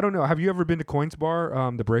 I don't know. Have you ever been to Coins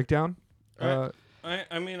Bar? The breakdown.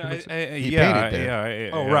 I mean, He yeah, painted there.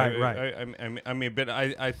 yeah. Oh, right. I mean, but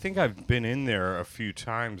I think I've been in there a few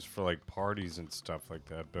times for like parties and stuff like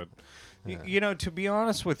that. But you know, to be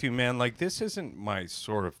honest with you, man, like this isn't my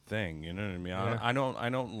sort of thing. You know what I mean? Yeah.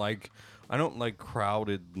 I don't like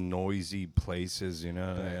crowded, noisy places. You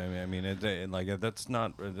know, I mean, like that's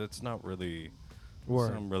not really.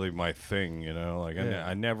 Word. It's not really my thing, you know. Like Yeah.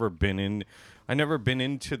 I never been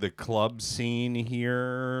into the club scene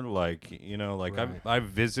here. Like you know, like Right. I've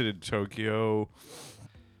visited Tokyo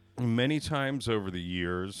many times over the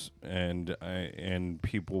years, and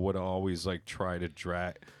people would always like try to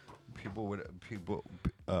drag.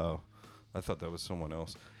 I thought that was someone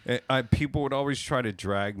else. People would always try to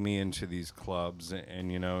drag me into these clubs,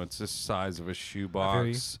 and you know, it's the size of a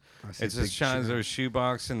shoebox. I see It's the big size shit. of a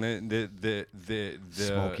shoebox, and the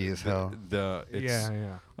Smoky as hell. It's,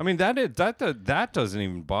 Yeah. I mean that doesn't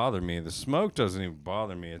even bother me. The smoke doesn't even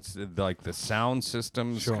bother me. It's like the sound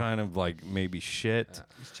system's Sure. kind of like maybe shit.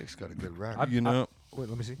 This chick's got a good rack. You know, Wait,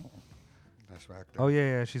 let me see. Nice rack there. Oh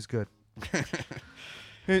yeah, she's good.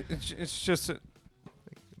 it's just.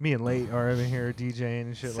 Me and Late are over here DJing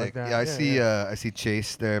and shit like Sick. that. Yeah, I see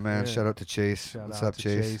Chase there, man. Yeah. Shout out to Chase. Shout What's out up, to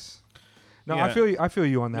Chase? No, Yeah. I feel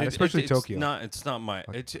you on that, especially Tokyo. It's not my.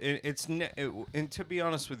 And to be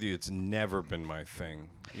honest with you, it's never been my thing.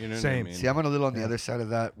 You know Same. what I mean? See, I'm on a little on the Yeah. other side of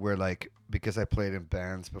that, where like because I played in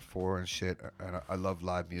bands before and shit, and I love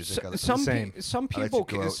live music. I listen some to- Same. some I like people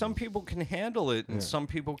to go out some people can handle it, and Yeah. some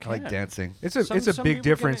people I can't. like dancing. It's a Some big people can-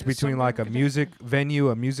 difference between some like a people can- music venue,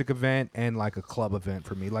 a music event, and like a club event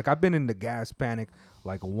for me. Like I've been in the Gas Panic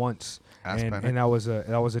like once, Gas Panic? and that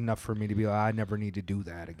was enough for me to be like, I never need to do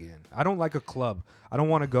that again. I don't like a club. I don't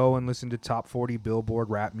want to go and listen to top 40 Billboard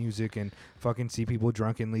rap music and fucking see people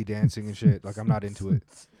drunkenly dancing and shit. Like I'm not into it.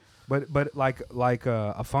 But like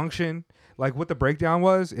a function, like what the breakdown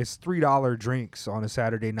was, it's $3 drinks on a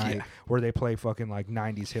Saturday night Yeah. where they play fucking like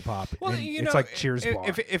 90s hip hop. Well, and you it's know, like Cheers bar.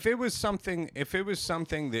 if it was something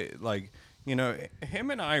that like you know, him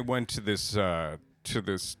and I went to this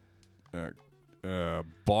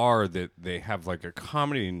bar that they have like a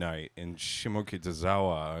comedy night in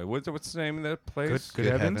Shimokitazawa. What's the name of that place? Good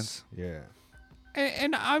Good heavens. Yeah.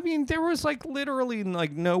 And I mean, there was like literally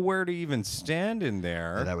like nowhere to even stand in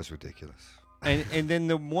there. Yeah, that was ridiculous. And then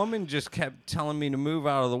the woman just kept telling me to move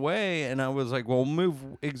out of the way, and I was like, "Well, move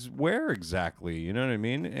where exactly?" You know what I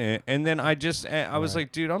mean? And then I was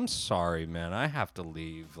like, "Dude, I'm sorry, man. I have to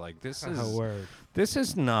leave. Like this is Oh, word. this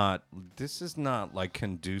is not like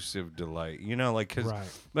conducive to like you know like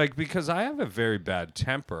Right. because I have a very bad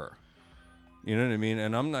temper." You know what I mean?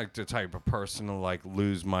 And I'm not the type of person to like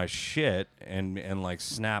lose my shit and like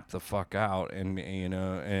snap the fuck out and you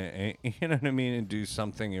know and you know what I mean and do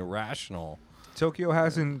something irrational. Tokyo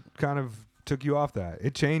hasn't kind of took you off that.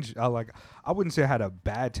 It changed. I wouldn't say I had a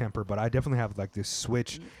bad temper, but I definitely have like this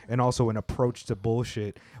switch and also an approach to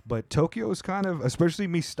bullshit. But Tokyo's kind of, especially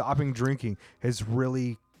me stopping drinking, has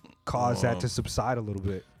really caused that to subside a little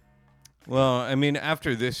bit. Well, I mean,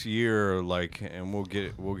 after this year, like, and we'll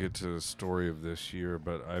get to the story of this year,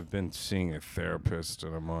 but I've been seeing a therapist,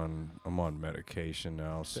 and I'm on medication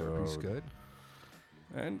now. So Therapy's good.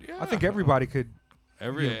 And yeah, I think everybody could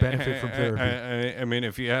benefit from therapy. I mean,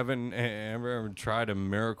 if you haven't ever tried a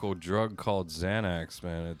miracle drug called Xanax,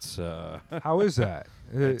 man, it's How is that?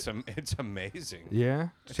 it's amazing. Yeah,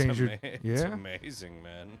 change your It's amazing,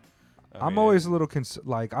 man. I'm always a little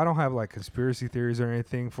like I don't have like conspiracy theories or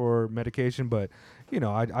anything for medication, but you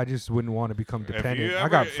know I just wouldn't want to become dependent. I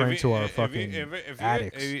got friends who are fucking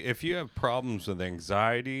addicts. If you have problems with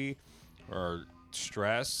anxiety or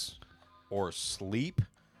stress or sleep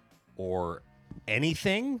or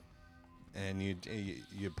anything, and you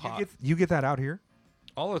pop You get that out here?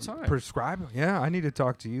 all the time. Prescribe? Yeah, I need to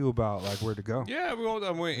talk to you about like where to go. Yeah,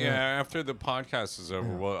 after the podcast is over,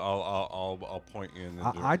 well, I'll point you in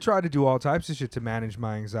the I try to do all types of shit to manage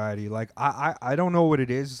my anxiety. Like I don't know what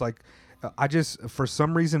it is. It's like I just for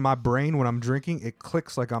some reason my brain when I'm drinking it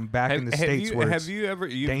clicks like I'm back in the States where it's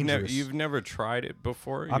dangerous. You've never tried it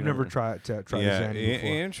before? I've never tried the Xanny before.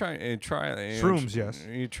 and try Shrooms, yes.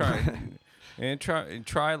 You try and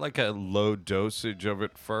try like a low dosage of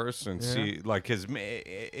it first and see like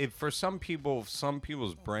for some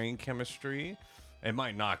people's brain chemistry it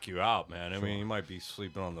might knock you out, man. I mean, you might be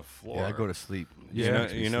sleeping on the floor. Yeah, I go to sleep.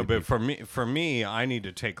 You know, but for me, I need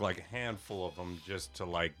to take like a handful of them just to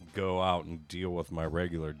like go out and deal with my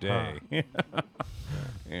regular day. You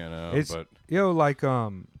know, It's but like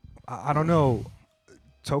I don't know.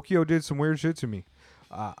 Tokyo did some weird shit to me.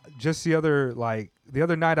 Just the other like the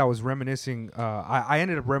other night I was reminiscing. I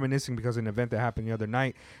ended up reminiscing because of an event that happened the other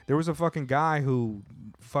night. There was a fucking guy who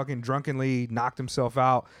fucking drunkenly knocked himself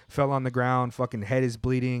out, fell on the ground, fucking head is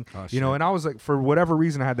bleeding, you know, and I was like, for whatever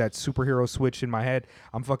reason, I had that superhero switch in my head.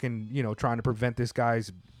 I'm fucking, you know, trying to prevent this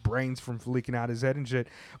guy's brains from leaking out his head and shit.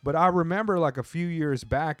 But I remember like a few years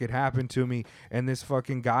back, it happened to me, and this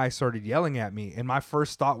fucking guy started yelling at me, and my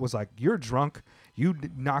first thought was like, you're drunk, you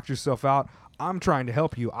knocked yourself out, I'm trying to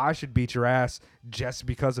help you, I should beat your ass just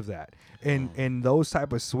because of that. And those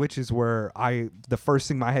type of switches where the first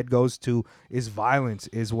thing my head goes to is violence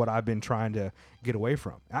is what I've been trying to get away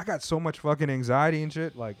from. I got so much fucking anxiety and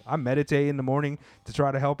shit. Like, I meditate in the morning to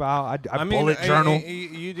try to help out. I bullet journal.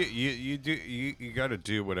 You got to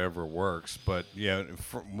do whatever works. But yeah,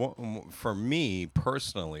 for me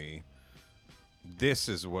personally, this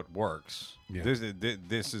is what works. Yeah. This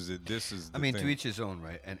is it. This is. I mean, to each his own,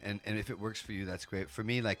 right? And if it works for you, that's great. For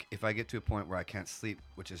me, like if I get to a point where I can't sleep,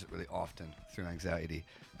 which isn't really often through anxiety,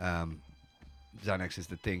 Xanax is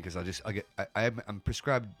the thing because I'm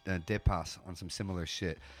prescribed Depass on some similar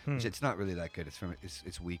shit. Which it's not really that good.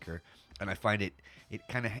 It's weaker, and I find it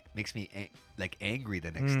kind of makes me angry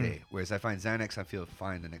the next day. Whereas I find Xanax, I feel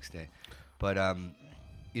fine the next day. But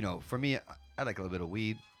you know, for me, I like a little bit of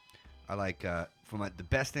weed. I like the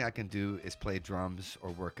best thing I can do is play drums or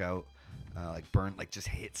work out, just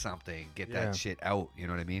hit something, get that shit out. You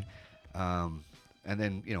know what I mean? And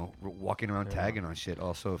then you know, walking around tagging on shit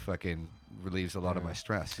also fucking relieves a lot of my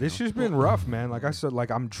stress. This year's been rough, man. Like I said,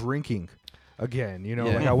 like I'm drinking again. You know,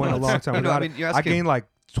 like I went a long time without it. I gained like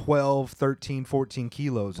 12, 13, 14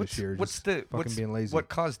 kilos this year. Being lazy. What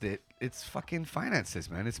caused it? It's fucking finances,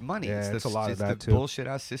 man. It's money. Yeah, it's a lot of that the too. Bullshit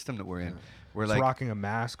ass system that we're in. We're it's like rocking a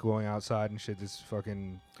mask, going outside and shit. This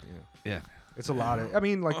fucking yeah. It's a lot of. I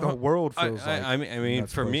mean, like the whole world feels like. I mean,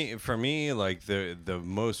 for me, like the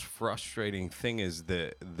most frustrating thing is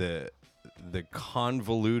the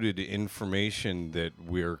convoluted information that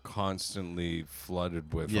we're constantly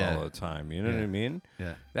flooded with all the time. You know what I mean?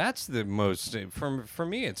 Yeah. That's the most for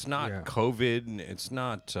me. It's not COVID. It's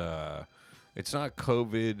not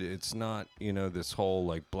COVID. It's not, you know, this whole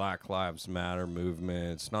like Black Lives Matter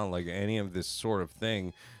movement. It's not like any of this sort of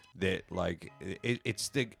thing that like it's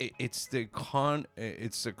the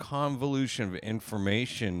convolution of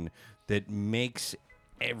information that makes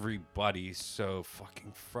everybody so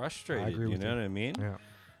fucking frustrated. You know what I mean? Yeah.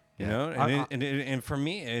 You know, and for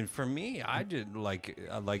me, I did like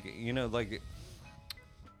you know, like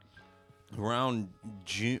around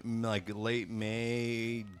June, like late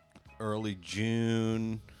May, early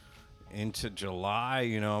June into July,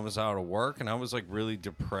 you know, I was out of work and I was like really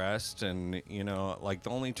depressed, and you know, like the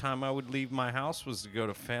only time I would leave my house was to go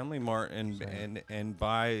to Family Mart and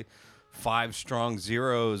buy 5 strong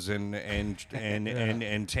zeros and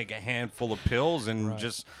take a handful of pills and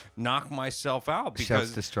just knock myself out because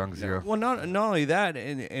Shouts to Strong Zero. Well, not only that,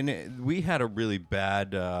 we had a really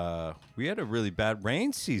bad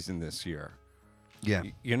rain season this year. Yeah,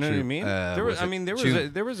 you know what I mean.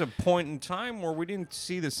 There was a point in time where we didn't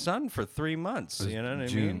see the sun for 3 months. You know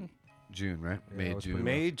what I mean? June, right? Yeah,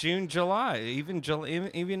 May, June, July, even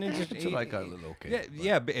into July got a little okay.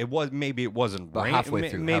 Yeah, but it was maybe it wasn't raining. Halfway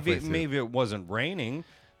through. Maybe it wasn't raining.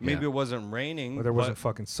 Maybe it wasn't raining. But there wasn't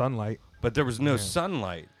fucking sunlight. But there was no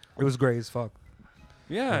sunlight. It was gray as fuck.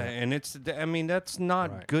 Yeah, and that's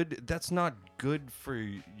not good. That's not good for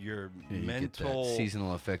your mental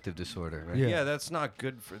seasonal affective disorder, right? Yeah, that's not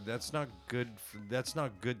good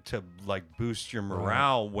to like boost your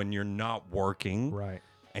morale when you're not working. Right.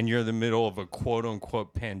 And you're in the middle of a quote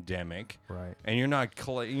unquote pandemic. Right. And you're not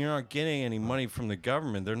getting any money from the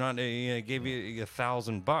government. They're not gave you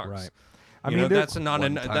 $1,000. Right. I mean, that's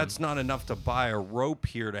not enough to buy a rope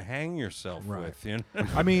here to hang yourself with. You know?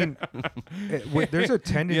 I mean, there's a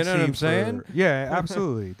tendency. You know what I'm saying? Yeah,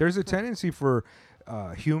 absolutely. There's a tendency for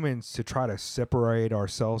humans to try to separate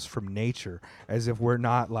ourselves from nature, as if we're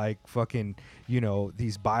not like fucking, you know,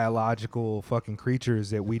 these biological fucking creatures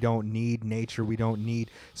that we don't need nature. We don't need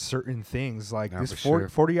certain things like this.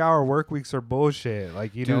 40-hour work weeks are bullshit.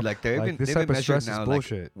 Like you know, like this type of stress is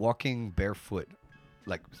bullshit. Like walking barefoot.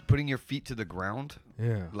 Like putting your feet to the ground,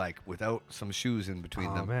 like without some shoes in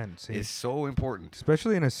between them, is so important.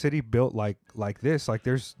 Especially in a city built like this. Like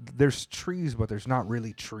there's trees, but there's not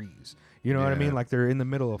really trees. You know what I mean? Like they're in the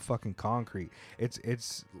middle of fucking concrete.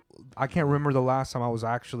 It's. I can't remember the last time I was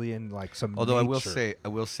actually in like some. Although nature. I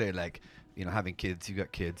will say, like, you know, having kids, you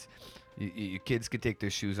got kids. Your kids could take their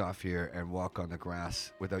shoes off here and walk on the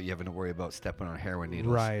grass without you having to worry about stepping on heroin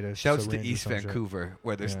needles. Right, a Shouts to syringe or East some shit. Vancouver,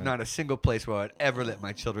 where there's Yeah. not a single place where I'd ever let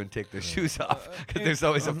my children take their shoes off because there's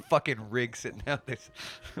always a fucking rig sitting out there.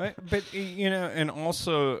 Right, but and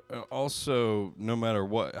also, no matter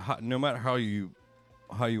what, no matter how you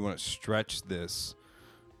want to stretch this,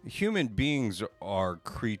 human beings are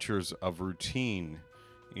creatures of routine.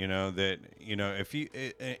 If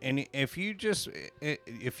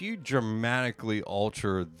you dramatically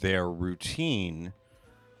alter their routine,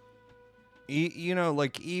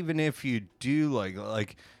 even if you do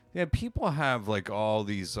people have like all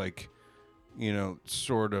these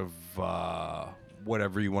sort of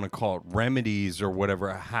whatever you want to call it, remedies or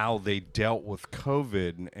whatever, how they dealt with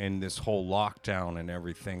COVID and this whole lockdown and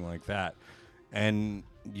everything like that. And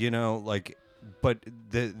but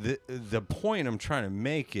the point I'm trying to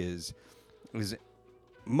make is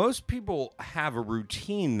most people have a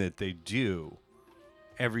routine that they do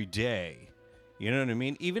every day. You know what I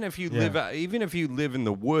mean? Even if you live in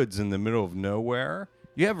the woods in the middle of nowhere,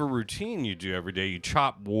 you have a routine you do every day. You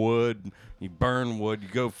chop wood, you burn wood, you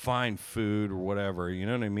go find food or whatever. You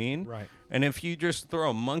know what I mean? Right. And if you just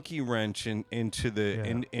throw a monkey wrench into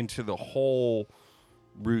the whole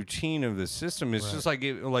routine of the system, it's just like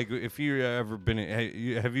if you ever been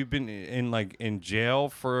have you been in jail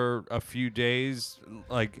for a few days,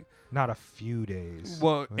 Not a few days.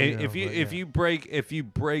 well, You know, if you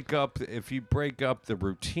break up the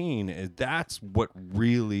routine, that's what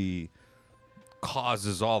really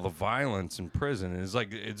causes all the violence in prison. It's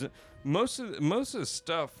most of the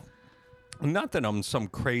stuff. Not that I'm some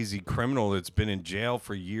crazy criminal that's been in jail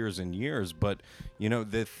for years and years, but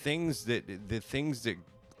the things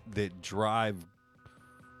that drive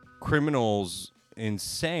criminals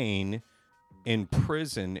insane in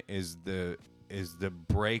prison is the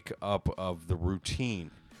breakup of the routine.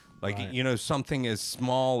 Something as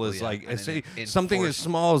small as something as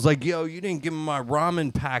small as yo, you didn't give me my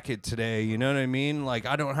ramen packet today. You know what I mean?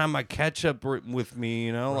 I don't have my ketchup with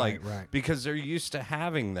me. Right. Because they're used to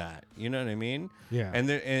having that. You know what I mean? Yeah.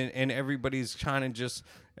 And everybody's kind of just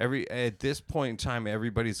at this point in time,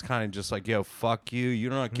 everybody's kind of just yo, fuck you.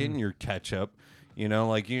 You're not getting your ketchup. You're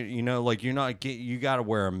not you got to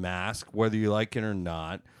wear a mask whether you like it or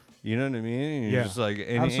not. You know what I mean? And you're just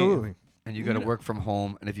absolutely. And you got to work from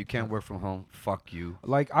home, and if you can't work from home, fuck you.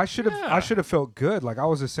 I should have felt good. I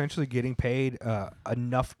was essentially getting paid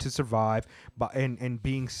enough to survive, and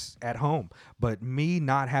being at home. But me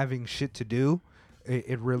not having shit to do,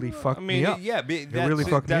 it really fucked me up. Yeah, It really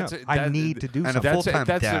fucked me up. I need to do And something. a full-time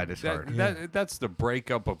dad is hard. That's the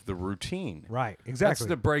breakup of the routine. Right, exactly. That's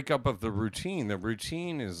the breakup of the routine. The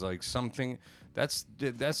routine is something. That's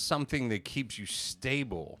something that keeps you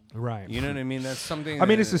stable. Right. You know what I mean? That's something. I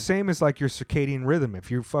mean, it's the same as your circadian rhythm. If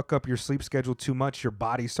you fuck up your sleep schedule too much, your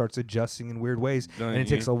body starts adjusting in weird ways, and it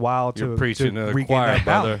takes a while to preaching to the regain choir, that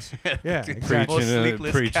brother. balance. Yeah, exactly. Most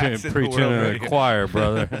sleepless cats in the world, to the right? choir,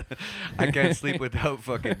 brother. I can't sleep without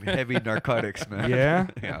fucking heavy narcotics, man. Yeah?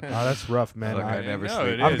 Yeah. Oh, that's rough, man. Look, I never No,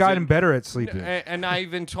 sleep. it I've is. gotten better at sleeping. And I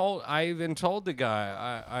even told the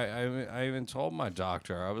guy. I even told my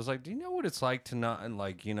doctor. I was like, do you know what it's like to not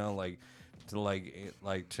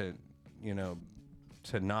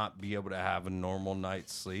to not be able to have a normal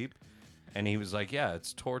night's sleep? And he was like, yeah,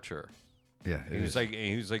 it's torture. Yeah, He was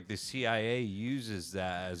like the CIA uses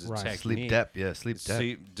that as a Right. technique. sleep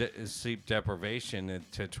dep. Sleep deprivation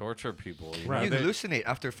to torture people. You Right. You know? hallucinate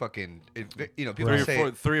after fucking. People Right. say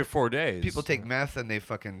 3 or 4 days. people take meth and they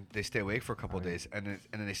stay awake for a couple of days and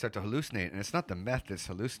then they start to hallucinate, and it's not the meth, it's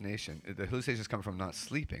hallucination. The hallucinations come from not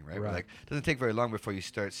sleeping, right? Right. It doesn't take very long before you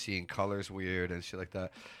start seeing colors weird and shit like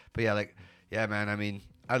that. But yeah, man. I mean,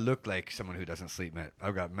 I look like someone who doesn't sleep, man.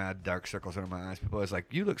 I've got mad dark circles under my eyes. People always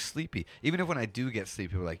like, you look sleepy. Even if when I do get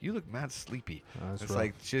sleep, people are like, you look mad sleepy. That's It's rough.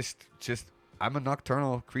 like just I'm a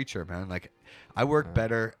nocturnal creature, man. I work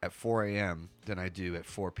better at 4 a.m. than I do at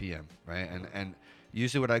 4 p.m. Right? And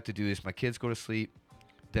usually what I like to do is my kids go to sleep,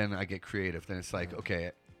 then I get creative. Then it's like,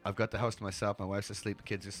 okay, I've got the house to myself. My wife's asleep. The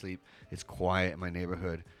kids are asleep. It's quiet in my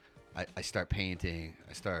neighborhood. I start painting.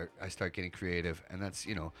 I start getting creative, and that's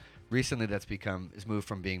recently that's moved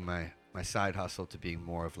from being my side hustle to being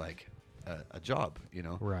more of a job.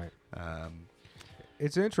 Right. Um,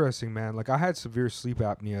 It's interesting, man. I had severe sleep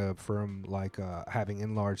apnea from having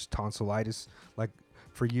enlarged tonsillitis.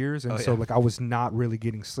 for years, and Oh, so yeah. like I was not really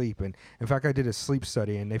getting sleep. And in fact, I did a sleep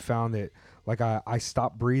study, and they found that like I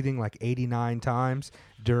stopped breathing like 89 times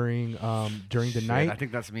during the Shit, night. I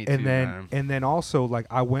think that's me too, and then man. and then also like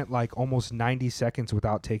I went like almost 90 seconds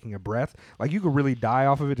without taking a breath. Like you could really die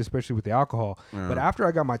off of it, especially with the alcohol. But after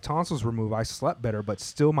I got my tonsils removed, I slept better, but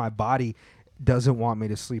still my body doesn't want me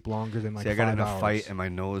to sleep longer than like See, I got 5 in a hours. fight and my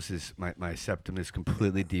nose is my septum is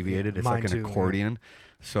completely deviated. It's Mine like an too, man. accordion.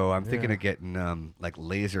 So I'm thinking Yeah. of getting like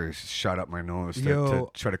lasers shot up my nose to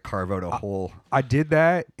Yo, try to carve out a hole. I did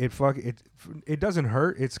that. It doesn't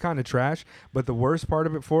hurt. It's kind of trash. But the worst part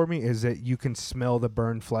of it for me is that you can smell the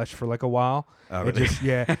burned flesh for like a while. Oh, It really? just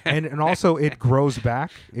and also it grows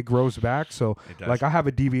back. It grows back. So It does. like I have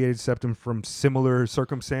a deviated septum from similar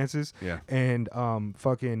circumstances. Yeah. And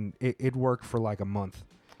fucking it worked for like a month.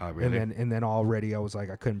 Oh, really? And then already I was like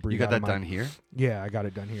I couldn't breathe. You got out of that my- done here? Yeah, I got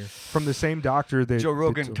it done here from the same doctor that Joe that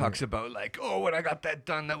Rogan took talks me. about like, oh, when I got that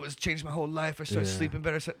done, that was changed my whole life. I started Yeah. sleeping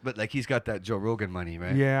better. But like he's got that Joe Rogan money,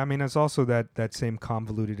 right? Yeah, I mean it's also that same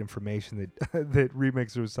convoluted information that that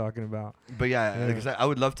Remixer was talking about. But yeah, Yeah. because I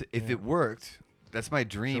would love to. If Yeah. it worked, that's my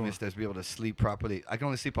dream Sure. is to be able to sleep properly. I can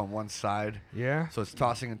only sleep on one side, Yeah. so it's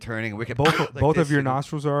tossing and turning. And we can Both like both this, of your you know.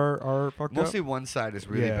 nostrils are fucked Mostly up. one side is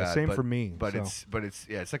really Yeah, bad. same but, for me, But so. it's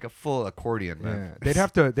it's like a full accordion, Yeah, man. they'd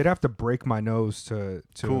have to break my nose to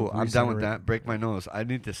Cool. I'm down with regenerate. that. Break my nose. I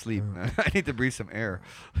need to sleep, man. I need to breathe some air.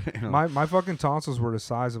 You know? My fucking tonsils were the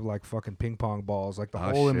size of like fucking ping pong balls. Like the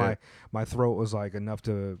Oh, hole in shit. my throat was like enough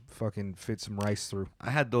to fucking fit some rice through. I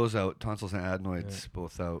had those out, tonsils and adenoids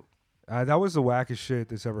both out. That was the wackest shit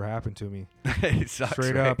that's ever happened to me. It sucks,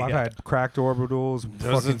 Straight right? up, I've Yeah. had cracked orbitals. fucking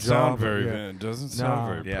Doesn't sound jaw, very. yeah. It doesn't sound Nah.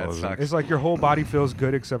 very Yeah, it pleasant. sucks. It's like your whole body feels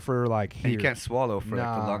good except for like here. And you can't swallow for like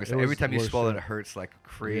Nah, the longest it time. Every was time the you worst swallow, shit. it hurts like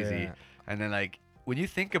crazy. Yeah. And then like when you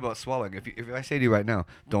think about swallowing, if I say to you right now,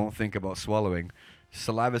 don't think about swallowing,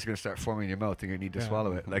 saliva is gonna start forming in your mouth, and you need to Yeah.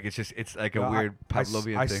 swallow it. Like it's like a No, weird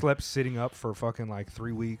Pavlovian I thing. slept sitting up for fucking like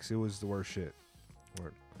 3 weeks. It was the worst shit.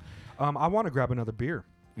 Word. I want to grab another beer.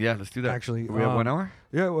 Yeah, let's do that. Actually, we have 1 hour.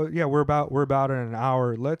 Yeah, well, yeah, we're about in an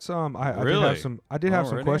hour. Let's I did Really? have some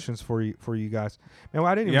Already? questions for you guys. Man,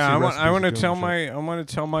 well, I didn't even Yeah, see I want recipes of to doing tell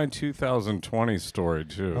shit. my 2020 story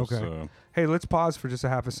too. Okay. So. Hey, let's pause for just a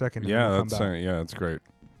half a second. And then we'll come back. That's great.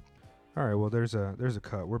 All right. Well, there's a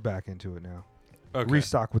cut. We're back into it now. Okay.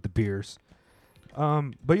 Restock with the beers.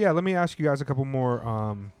 But yeah, let me ask you guys a couple more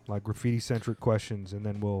like graffiti centric questions, and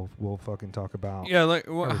then we'll fucking talk about. Yeah, like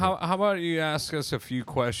Everything. how about you ask us a few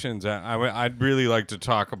questions? I'd really like to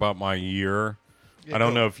talk about my year. Yeah, I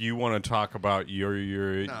don't go. know if you want to talk about your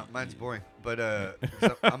year. No, mine's boring. But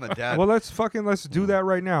 'cause I'm a dad. Well, let's do that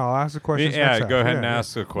right now. I'll ask the questions. Yeah, next go time. ahead and Yeah,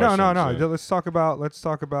 ask the No, questions. no. yeah. Let's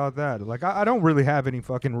talk about that. Like, I don't really have any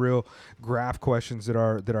fucking real graph questions that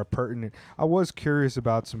are pertinent. I was curious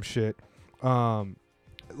about some shit.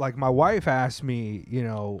 Like my wife asked me, you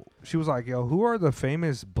know, she was like, "Yo, who are the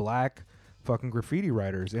famous black fucking graffiti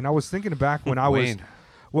writers?" And I was thinking back when I was. Wayne.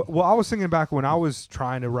 Well, I was thinking back when I was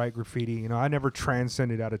trying to write graffiti. You know, I never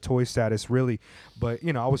transcended out of toy status really, but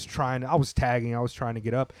you know, I was tagging, I was trying to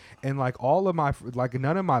get up, and like all of my, like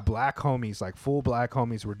none of my black homies, like full black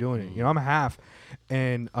homies, were doing it. You know, I'm half,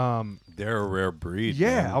 and They're a rare breed.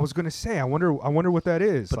 yeah, man. I was gonna say, I wonder what that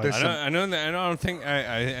is. But Like, there's I don't think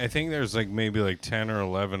I think there's like maybe like 10 or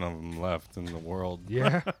 11 of them left in the world.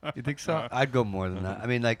 yeah, You think so? I'd go more than that. I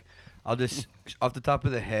mean, like, I'll just off the top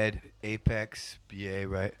of the head, Apex, BA,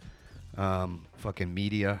 right? Fucking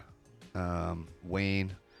Media,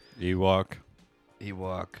 Wayne, Ewok.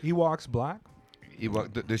 Ewok. Ewoks black.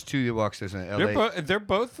 Ewok. There's two Ewoks. There's an They're, LA. they're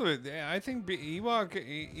both. I think Ewok.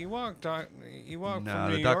 Ewok No,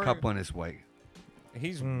 from the New Doc York. Cup one is white.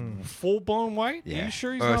 He's full blown white. Are Yeah. you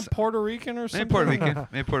sure he's Or not s- Puerto Rican or Maybe something? Puerto Rican.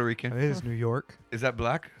 Maybe Puerto It Rican. is New York. Is that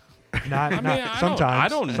black? Not, I mean, not sometimes. I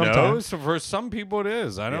don't know. sometimes. So for some people, it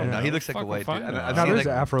is. I don't Yeah. know. No, he looks like a Fucking white dude. find I mean, out. I've Now seen, there's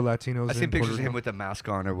like- Afro Latinos. I've seen in pictures Puerto of him Rico. with a mask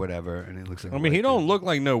on or whatever, and he looks like. I a mean, he white don't dude. look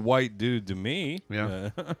like no white dude to me.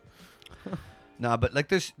 Yeah. No, but like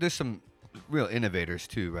there's some real innovators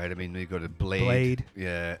too, right? I mean, you go to Blade.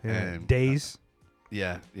 Yeah. Yeah. And, Days.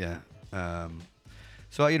 Yeah.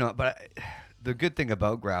 So you know, but the good thing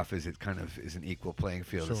about graph is it kind of is an equal playing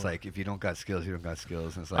field. It's Sure. like if you don't got skills, you don't got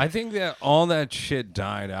skills. And it's I like think that all that shit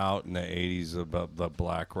died out in the 80s about the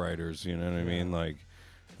black writers, you know what I mean? Like,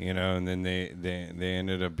 you know, and then they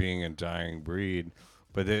ended up being a dying breed.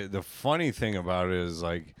 But the funny thing about it is,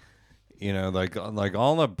 like, you know, like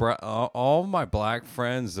all my black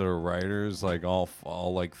friends that are writers, like all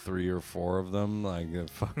like 3 or 4 of them, like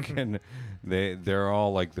fucking, they're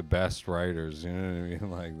all like the best writers. You know what I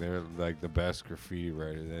mean? Like they're like the best graffiti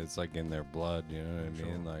writers. It's like in their blood. You know what I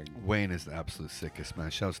mean? Like Wayne is the absolute sickest,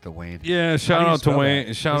 man. Shouts to Wayne. yeah, How shout do you out to spell Wayne.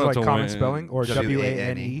 that? Shout Is it out like to common Wayne. spelling or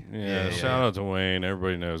W-A-N-E? WANE? Yeah, shout out to Wayne.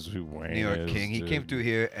 Everybody knows who Wayne New York is. King. He dude. came through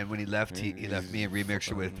here, and when he left, he left me a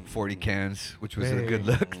remixer with 40 cans, which was a Hey. good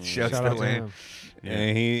look. Shouts Shout to out to Wayne. him.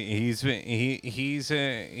 And he's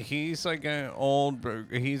like an old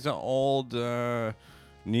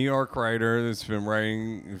New York writer that's been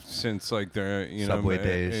writing since like the Subway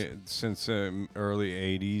days. since early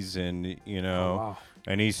 '80s, and you know, wow.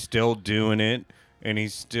 and he's still doing it, and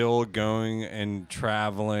he's still going and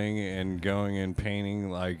traveling and going and painting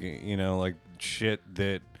like like shit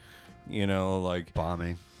that like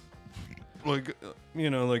Bombing. like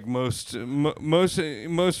like most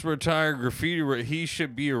retired graffiti he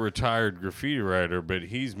should be a retired graffiti writer, but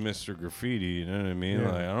he's Mr. Graffiti, you know what I mean?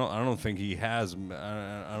 Yeah. Like I don't think he has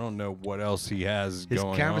I don't know what else he has His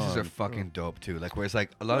going canvases on. are fucking dope too. Like whereas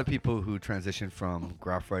like a lot of people who transition from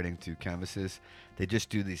graph writing to canvases, they just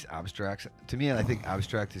do these abstracts. To me, I think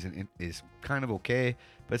abstract is kind of okay,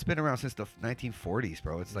 but it's been around since the 1940s,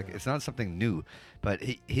 bro. It's like it's not something new. But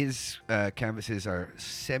his canvases are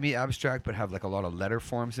semi-abstract, but have like a lot of letter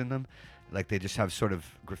forms in them. Like they just have sort of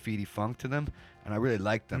graffiti funk to them, and I really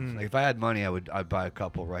like them. Like if I had money, I'd buy a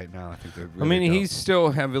couple right now. I think they're really I mean, dope. he's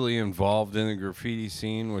still heavily involved in the graffiti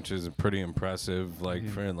scene, which is pretty impressive. Like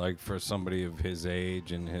for somebody of his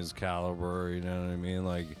age and his caliber, you know what I mean?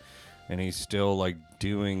 Like, and he's still like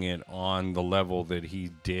doing it on the level that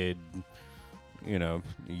he did,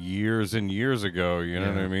 years and years ago. You know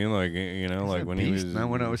what I mean? Like, like a when beast, he was man.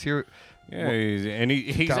 When I was here, yeah, he's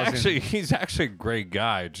 2000. he's actually a great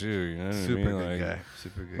guy too. You know what I super mean? good like, guy.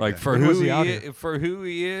 Super good Like guy. for When was who he out for who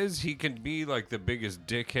he is, he can be like the biggest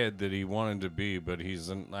dickhead that he wanted to be, but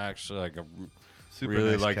he's actually like a Super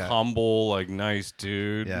really nice like cat. humble, like nice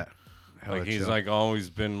dude. Yeah. Hella Like he's chill. like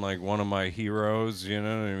always been like one of my heroes, you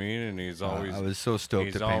know what I mean? And he's always I was so stoked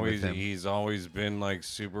he's to paint always with him. he's always been like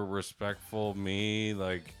super respectful of me,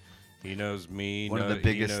 like he knows me. One of the he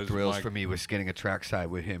biggest knows thrills my- for me was getting a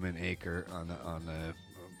trackside with him and Acre on the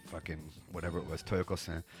fucking whatever it was,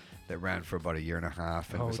 Toyokosen, that ran for about a year and a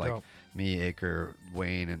half, and it Oh, was like dope. me, Acre,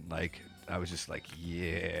 Wayne, and like I was just like,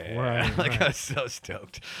 yeah, Right, like right. I was so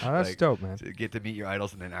stoked. Oh, that's Like, dope, man. To get to meet your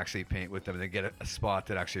idols and then actually paint with them, and then get a spot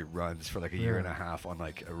that actually runs for like a year Yeah. and a half on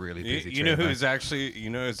like a really You, busy. you know train who's line.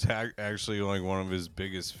 actually actually like one of his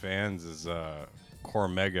biggest fans is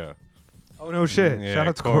Cormega. Oh no shit! Shout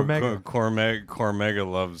out to Cormega.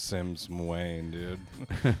 Cormega loves him some Wayne, dude.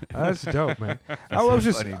 That's dope, man. I was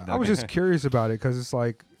just funny I was just curious about it because it's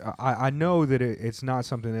like I know that it's not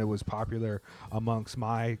something that was popular amongst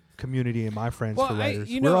my community and my friends for writers.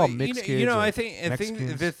 We're all mixed kids. or I think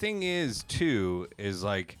Mexicans. the thing is too is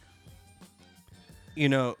like,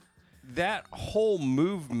 that whole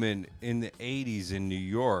movement in the '80s in New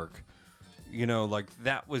York, like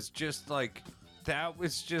that was just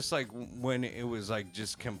like when it was like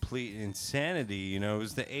just complete insanity, it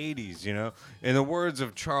was the 80s, in the words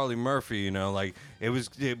of Charlie Murphy, like it was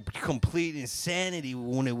complete insanity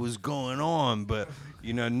when it was going on, but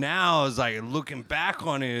now it's like looking back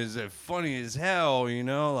on it is funny as hell,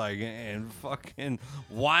 like, and fucking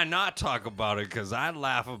why not talk about it, because I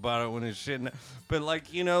laugh about it when it's shit, but like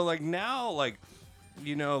like now, like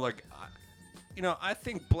like I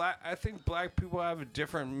think black people have a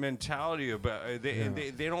different mentality about they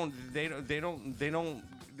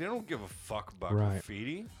don't give a fuck about Right.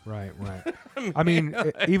 graffiti. right. I mean,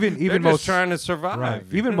 even They're just most trying to survive. right.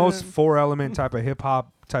 Even most 4-element type of hip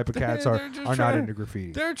hop type of cats They're are just not trying- into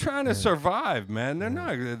graffiti. They're trying to survive, man. They're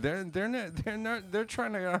not. They're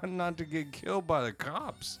trying to not to get killed by the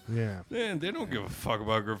cops. Yeah. Man, they don't give a fuck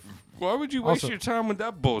about graffiti. Why would you waste Also, your time with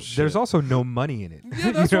that bullshit? There's also no money in it.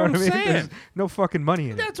 Yeah, that's you know what I'm I mean? saying. There's no fucking money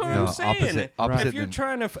in That's it. what you I'm know? saying. opposite If you're than-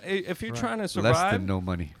 trying to Less survive, than no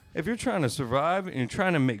money. if you're trying to survive and you're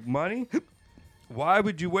trying to make money, why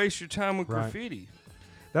would you waste your time with Right. graffiti?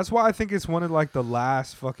 That's why I think it's one of like the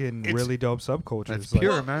last fucking It's- really dope subcultures. It's like,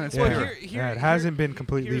 pure, man. It's yeah. pure. Yeah, it hasn't been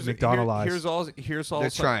completely McDonaldized. Here's also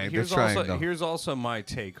trying. They're trying, though. here's also my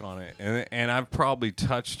take on it, and I've probably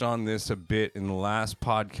touched on this a bit in the last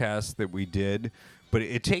podcast that we did, but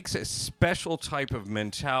it takes a special type of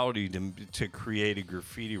mentality to create a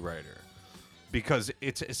graffiti writer, because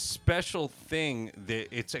it's a special thing that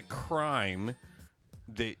it's a crime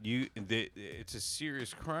that it's a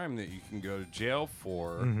serious crime that you can go to jail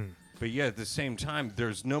for. Mm-hmm. But yet at the same time,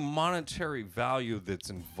 there's no monetary value that's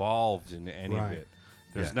involved in any of Right. it.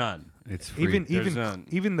 There's Yeah. none. It's free. Even none.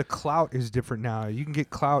 even the clout is different now. You can get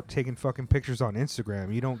clout taking fucking pictures on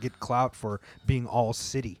Instagram. You don't get clout for being all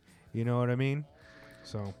city. You know what I mean?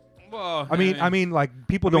 So Well, I mean, like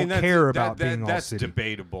people don't care about being all that's city.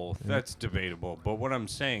 debatable. That's debatable. But what I'm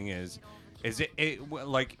saying is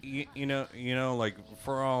like you know, like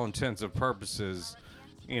for all intents and purposes,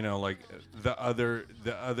 you know, like the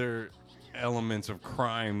other elements of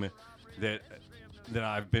crime that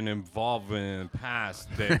I've been involved in the past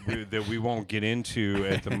that we won't get into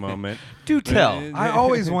at the moment. Do tell. I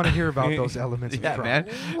always want to hear about those elements. of Yeah, crime.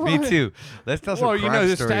 man. Me too. Let's tell some Well, you crime know,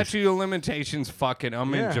 the stories. statute of limitations. Fucking,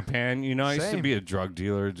 I'm Yeah. in Japan. You know, I used to Same. be a drug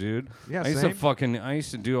dealer, dude. Yeah, I used same. I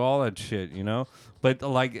used to do all that shit. You know, but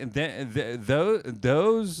like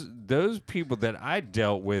those people that I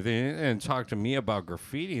dealt with and talked to me about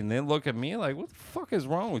graffiti, and they look at me like, "What the fuck is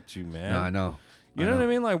wrong with you, man?" No, I know. You know what I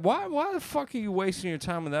mean? Like, why the fuck are you wasting your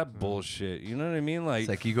time with that bullshit? You know what I mean? Like, It's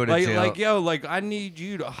like you go to like, jail. Like, yo, like, I need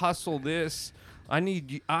you to hustle this. I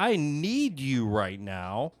need you right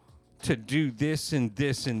now to do this and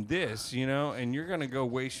this and this, you know? And you're going to go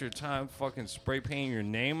waste your time fucking spray painting your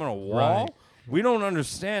name on a wall? Right. We don't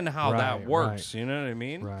understand how that Right, works. You know what I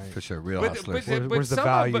mean? Right. For sure, real But, hustlers. Where's the some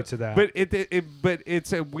value but, to that? But but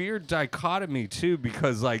it's a weird dichotomy too,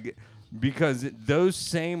 because those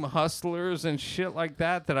same hustlers and shit like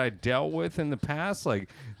that I dealt with in the past, like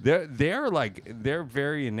they're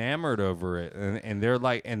very enamored over it, and they're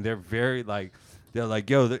very like. They're like,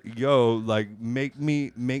 yo, like make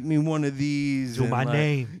me one of these. Do and, my like,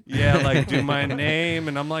 name. Yeah, like do my name,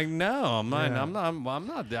 and I'm like, no, I'm not. Yeah. I'm not.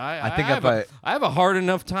 I think if I have a hard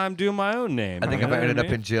enough time doing my own name. I think you if know I what ended up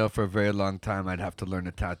mean? in jail for a very long time, I'd have to learn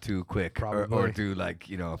a tattoo quick, or Probably. do like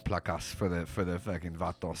placas for the fucking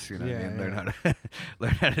vatos. You know what I Yeah, mean? Learn yeah. how to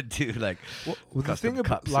learn how to do like Well, the custom thing about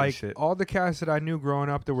cups and like shit. all the cats that I knew growing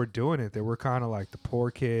up that were doing it, they were kind of like the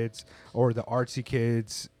poor kids or the artsy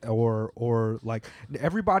kids, or like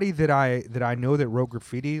everybody that I know that wrote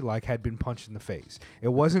graffiti like had been punched in the face. It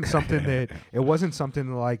wasn't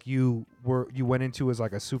something like you went into as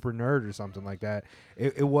like a super nerd or something like that.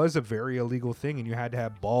 It was a very illegal thing, and you had to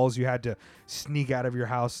have balls. You had to sneak out of your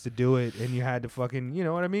house to do it, and you had to fucking, you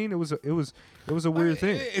know what I mean? It was a weird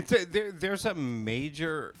thing. There's a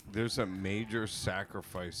major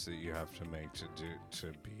sacrifice that you have to make to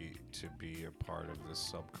be a part of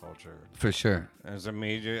this subculture. For sure. There's a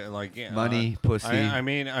major Money, pussy. I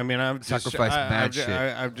mean, I've Sacrifice mad shit.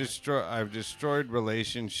 I've destroyed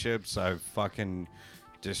relationships. I've fucking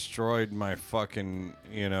destroyed my fucking,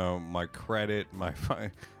 my credit,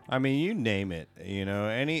 I mean, you name it,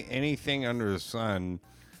 anything under the sun,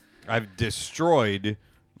 I've destroyed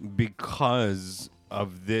because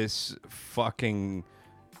of this fucking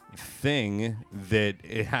thing that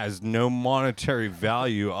it has no monetary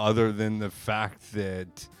value other than the fact that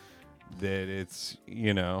it's, it's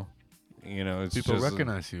People just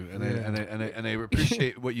recognize you, and Yeah. they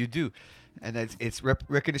appreciate what you do, and it's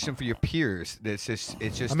recognition for your peers. It's just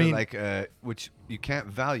I mean- which you can't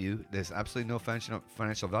value. There's absolutely no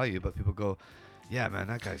financial value, but people go, yeah, man,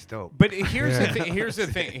 that guy's dope. But here's Yeah. the thing. Here's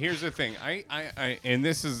the thing. I and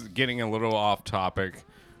this is getting a little off topic,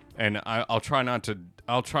 and I'll try not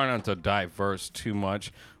to diverse too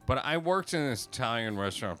much. But I worked in this Italian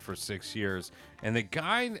restaurant for 6 years, and I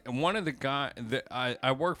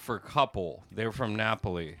worked for a couple. They were from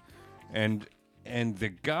Napoli, and the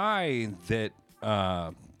guy that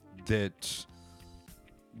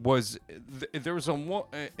was there was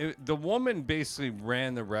the woman basically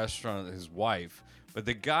ran the restaurant, his wife, but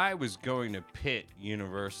the guy was going to Pitt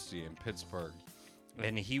University in Pittsburgh,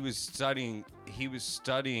 and he was studying he was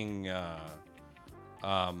doing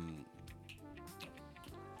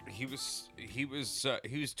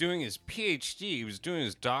his PhD. He was doing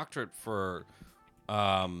his doctorate for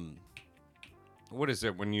what is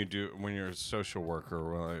it when you're a social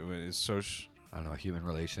worker? Well, it's social. I don't know, human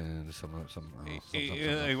relations, some. Well,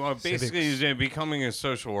 basically, Civics. he's becoming a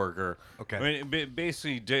social worker. Okay. I mean,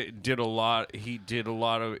 basically, did a lot. He did a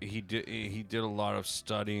lot of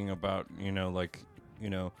studying about like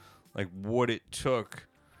what it took,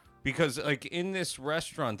 because like in this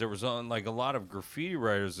restaurant there was a lot of graffiti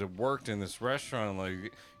writers that worked in this restaurant.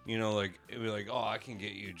 Like it was like, oh, I can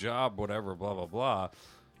get you a job, whatever, blah blah blah.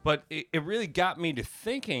 But it really got me to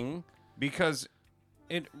thinking, because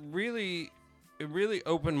it really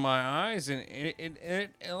opened my eyes, and it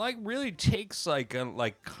like really takes like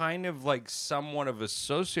kind of like somewhat of a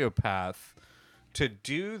sociopath to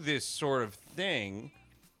do this sort of thing,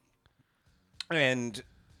 and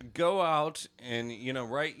go out and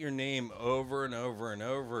write your name over and over and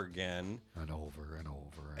over again, And over and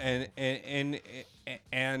over.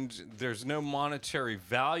 and there's no monetary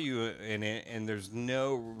value in it, and there's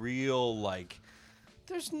no real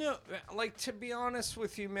to be honest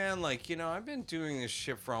with you, man, I've been doing this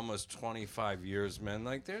shit for almost 25 years, man.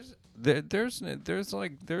 Like there's no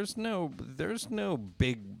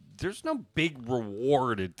big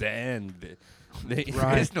reward at the end.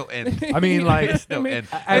 There's no end. I mean, like, There's no end.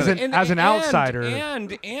 as an outsider,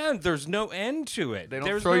 and there's no end to it. They don't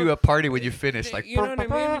There's throw no- you a party when you finish. Like, you know what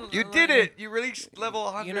I mean? you did it. You reached level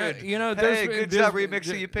 100. Hey, good job,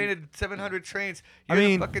 Remixer. You painted 700 trains. You're I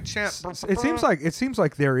mean, the fucking champ. it seems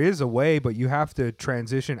like there is a way, but you have to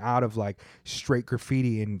transition out of like straight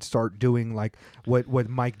graffiti and start doing like what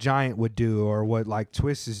Mike Giant would do or what like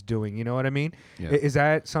Twist is doing. You know what I mean? Yeah. Is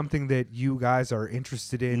that something that you guys are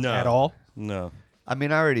interested in at all? No. I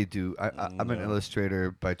mean, I already do. I'm an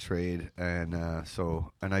illustrator by trade, and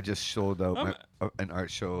I just showed out an art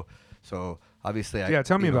show. So obviously,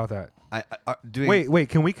 Tell me about that. Doing Wait,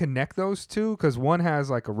 can we connect those two? Because one has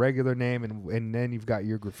like a regular name, and then you've got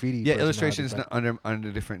your graffiti. Yeah, personality. illustration is under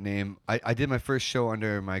a different name. I did my first show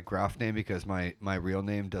under my graph name because my real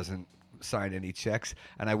name doesn't sign any checks,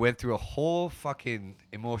 and I went through a whole fucking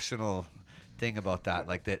emotional thing about that.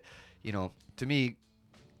 Like that, to me,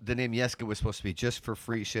 the name Yeska was supposed to be just for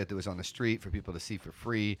free shit that was on the street for people to see for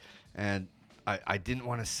free, and I didn't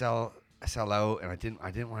want to sell out, and I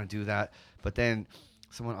didn't want to do that. But then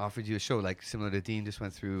someone offered you a show, like similar to Dean just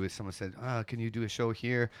went through. Someone said, can you do a show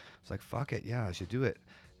here? It's like, fuck it, yeah, I should do it.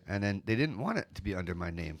 And then they didn't want it to be under my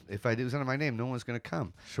name. If it was under my name, no one's gonna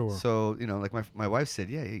come. Sure. So like my wife said,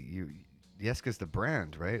 yeah, Yeska's the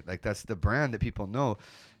brand, right? Like that's the brand that people know.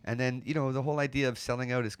 And then, the whole idea of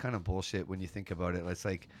selling out is kind of bullshit when you think about it. It's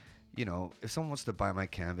like, if someone wants to buy my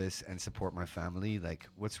canvas and support my family, like,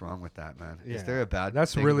 what's wrong with that, man? Yeah. Is there a bad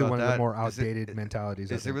That's thing really about one of that? the more Is it- outdated mentalities.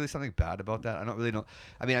 Is there really something bad about that? I don't really know.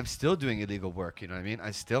 I mean, I'm still doing illegal work, you know what I mean?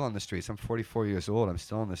 I'm still on the streets. I'm 44 years old. I'm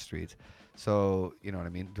still on the streets. So, you know what I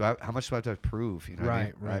mean? How much do I have to prove? You know what I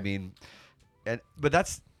mean? Right. I mean, but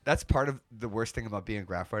that's part of the worst thing about being a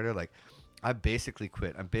graph writer. Like, I basically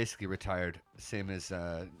quit. I'm basically retired, same as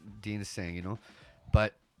Dean is saying,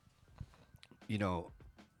 But,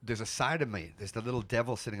 there's a side of me. There's the little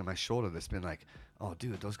devil sitting on my shoulder that's been like, oh,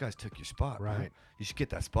 dude, those guys took your spot. Right. Man. You should get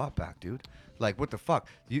that spot back, dude. Like, what the fuck?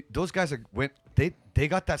 Those guys they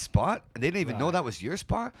got that spot, and they didn't even know that was your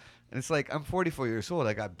spot. And it's like, I'm 44 years old.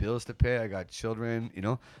 I got bills to pay. I got children.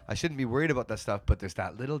 I shouldn't be worried about that stuff. But there's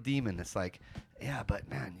that little demon that's like, yeah, but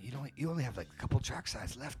man, you only have like a couple track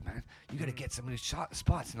sides left, man. You got to get some of these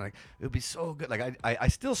spots. And like, it would be so good. Like, I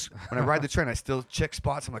still, when I ride the train, I still check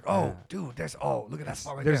spots. I'm like, oh, dude, look at that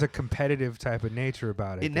spot right there. There's a competitive type of nature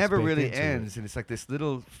about it. It never really ends, and it's like this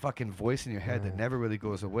little fucking voice in your head that never really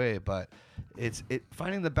goes away. But it's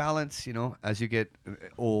finding the balance, as you get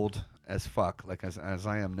old as fuck, like as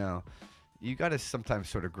I am now. You got to sometimes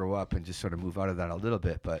sort of grow up and just sort of move out of that a little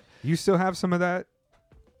bit. But You still have some of that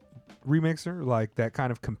remixer, like that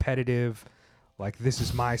kind of competitive, like this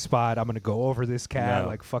is my spot. I'm gonna go over this cat. No.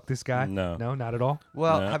 Like fuck this guy. No. not at all.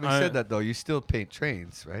 well, No, having said that though, you still paint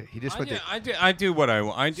trains, right? He just went to. I do what I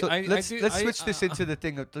want. So let's switch this into the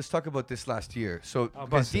thing. Let's talk about this last year. So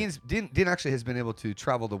because Dean actually has been able to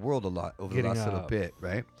travel the world a lot over the last little bit,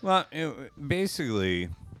 right? Well, basically,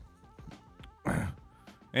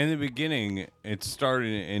 in the beginning, it started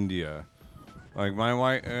in India. Like my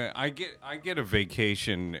wife, I get a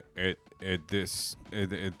vacation at this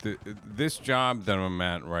job that I'm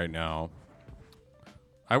at right now.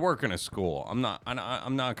 I work in a school. I'm not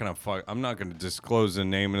gonna disclose the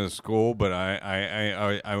name of the school, but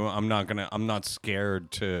I'm not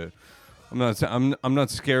scared to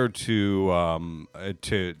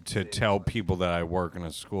tell people that I work in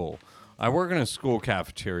a school. I work in a school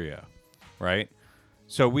cafeteria, right?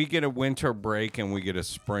 So we get a winter break and we get a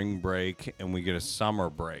spring break and we get a summer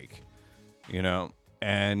break,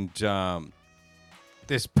 and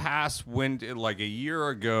this past winter, like a year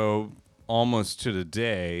ago, almost to the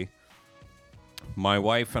day, my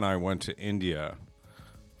wife and I went to India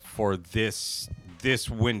for this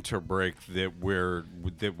winter break that we're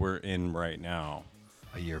in right now.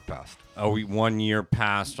 A year passed. 1 year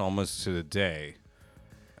passed almost to the day,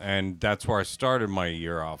 and that's where I started my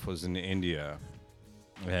year off, was in India.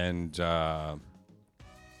 And it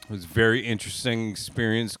was a very interesting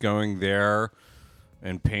experience going there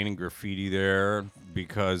and painting graffiti there,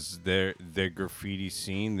 because the graffiti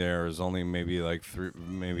scene there is only maybe like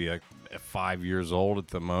 5 years old at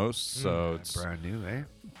the most. So it's brand new, eh?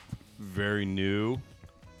 very new.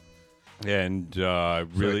 And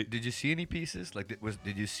really, Did you see any pieces? Like,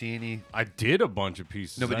 did you see any? I did a bunch of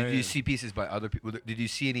pieces. No, but did you see pieces by other people? Did you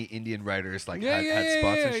see any Indian writers had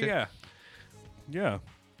spots and shit? Yeah.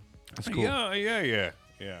 That's cool. Yeah.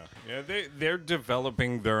 They're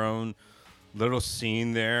developing their own little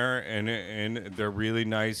scene there, and they're really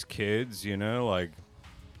nice kids, you know, like.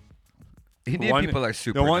 Indian people are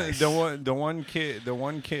super nice. The one kid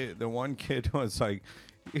was like,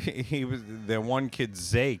 he was the one kid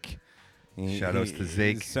Zake. Shoutouts to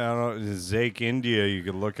Zake. Zake India. You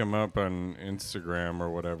could look him up on Instagram or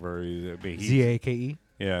whatever. ZAKE.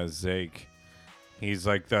 Yeah, Zake. He's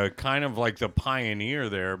like the kind of like the pioneer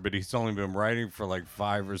there, but he's only been writing for like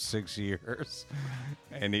 5 or 6 years.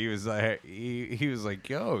 And he was like, he was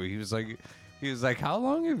like, how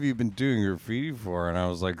long have you been doing graffiti for? And I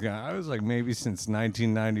was like, maybe since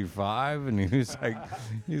 1995. And he was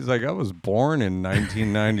like, I was born in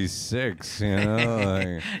 1996. You know,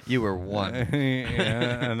 like, you were one.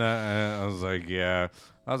 Yeah, and I was like, I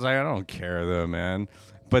don't care though, man.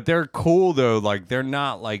 But they're cool though. Like they're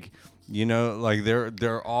not like, you know, like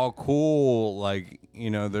they're all cool. Like,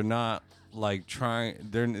 you know, they're not like trying.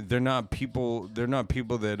 They're not people. They're not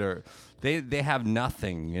people that are. They have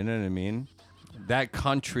nothing. You know what I mean? That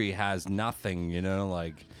country has nothing, you know,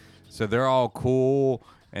 like, so they're all cool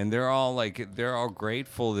and they're all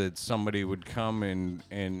grateful that somebody would come and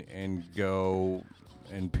go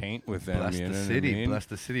and paint with them. Bless you know the what city, I mean? bless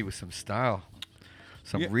the city with some style,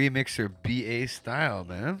 some remixer BA style,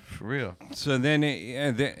 man, for real. So then,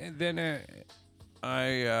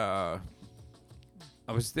 I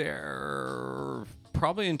was there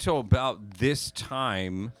probably until about this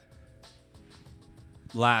time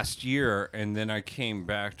last year, and then I came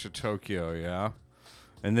back to Tokyo, yeah?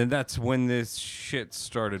 And then that's when this shit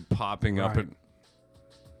started popping up. Right.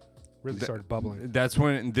 Really started bubbling. That's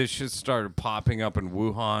when this shit started popping up in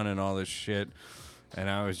Wuhan and all this shit. And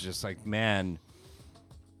I was just like, man,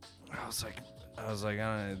 I was like,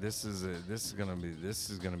 this is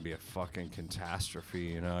gonna be a fucking catastrophe,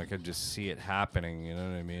 you know? I could just see it happening, you know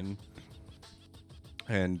what I mean?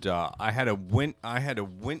 And I had a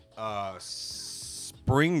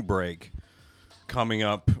spring break coming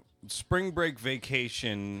up. Spring break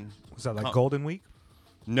vacation. Was that like Golden Week?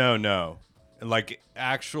 No. Like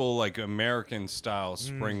actual like American style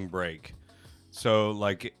spring break. So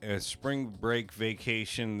like a spring break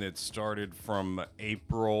vacation that started from March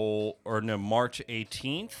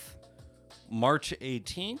 18th. March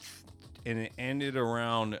 18th and it ended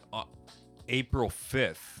around April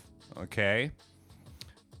 5th, okay?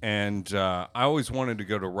 And I always wanted to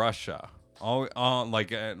go to Russia. I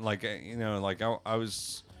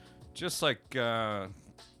was just like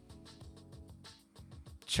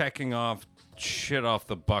checking off shit off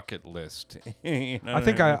the bucket list. You know I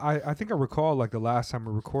think what I think I recall like the last time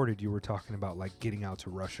we recorded, you were talking about like getting out to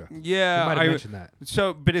Russia. Yeah, you might have mentioned that.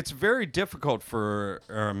 So, but it's very difficult for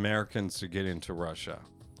Americans to get into Russia.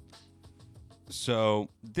 So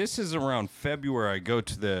this is around February. I go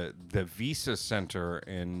to the Visa Center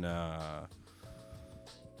in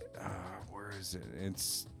where is it?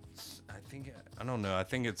 I don't know. I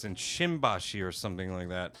think it's in Shimbashi or something like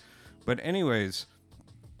that. But anyways,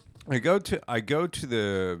 I go to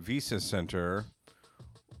the Visa Center,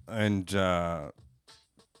 and they're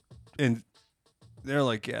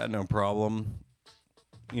like, yeah, no problem.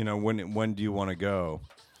 You know, when do you want to go?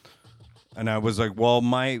 And I was like, well,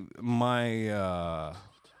 my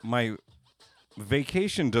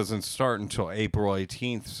vacation doesn't start until April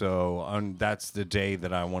 18th, so that's the day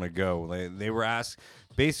that I want to go. They were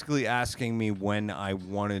basically asking me when I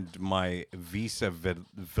wanted my visa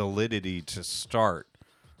validity to start,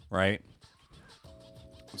 right?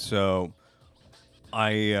 So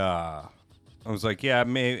I was like, yeah, I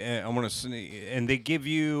want to, and they give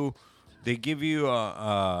you the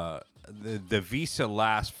visa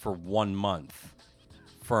lasts for 1 month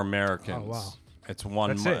for Americans. Oh wow. It's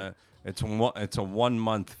 1 month. It's a 1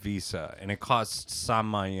 month visa, and it costs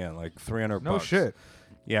some like $300. No shit.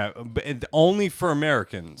 Yeah, but only for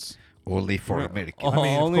Americans. Only for Americans.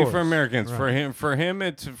 Only for Americans. Right. For him,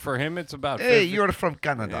 it's about. Hey, 50, you're from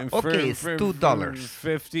Canada. and Okay, it's $2.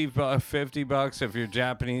 $50. If you're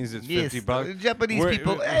Japanese, it's Yes, $50. Japanese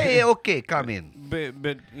people. Hey, okay, come in.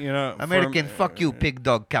 But you know, American, fuck you, pig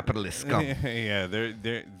dog capitalist scum. Yeah,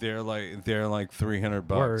 they're like $300.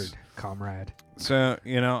 Word, comrade. So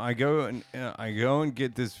you know, I go and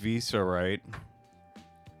get this visa, right?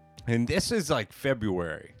 And this is like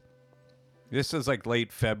February. This is like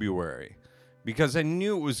late February, because I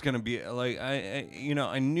knew it was gonna be like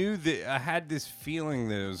I knew that I had this feeling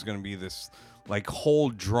that it was gonna be this like whole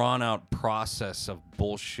drawn out process of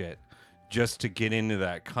bullshit just to get into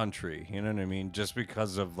that country. You know what I mean? Just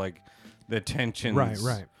because of like the tensions.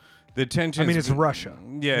 Right. The tensions. I mean, it's Russia.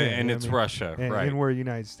 Yeah, and it's I mean, Russia, and, right? And we're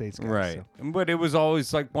United States guys. Right. So. But it was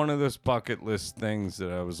always like one of those bucket list things that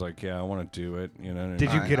I was like, yeah, I want to do it. You know what I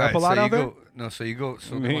Did mean? you get up a lot so of you it? go, No, so you go.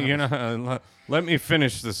 So You know, let me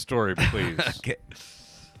finish the story, please. Okay.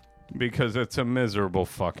 Because it's a miserable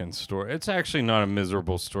fucking story. It's actually not a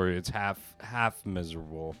miserable story. It's half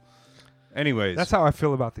miserable. Anyways. That's how I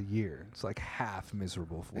feel about the year. It's like half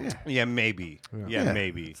miserable for me. Yeah, maybe. Yeah,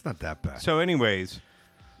 maybe. It's not that bad. So anyways,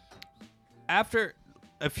 after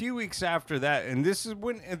a few weeks after that, and this is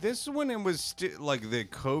when it was still like the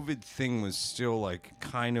COVID thing was still like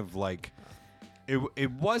kind of like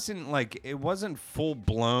it wasn't full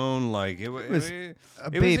blown like it was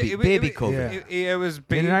baby COVID. It was In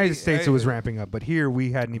baby, the United States, it was ramping up, but here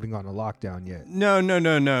we hadn't even gone to lockdown yet. No.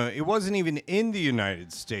 It wasn't even in the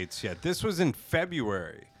United States yet. This was in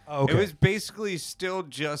February. Oh, okay. It was basically still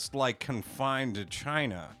just like confined to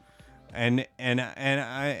China. And you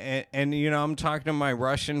know, I'm talking to my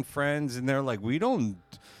Russian friends and they're like,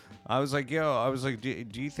 I was like, do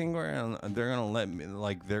you think they're gonna let me,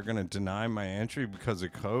 like, they're gonna deny my entry because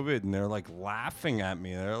of COVID? And they're like laughing at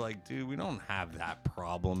me. They're like, dude, we don't have that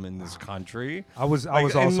problem in this country. I was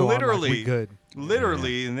Like, also and literally we good.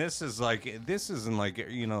 Literally, and this is in like,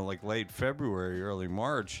 you know, like late February, early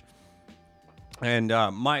March. And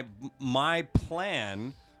my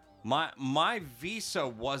plan, my visa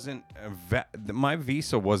wasn't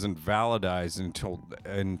validized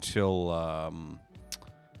until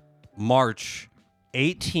March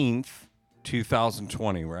 18th,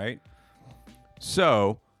 2020, right?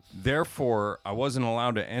 So, therefore, I wasn't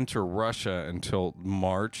allowed to enter Russia until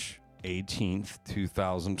March 18th,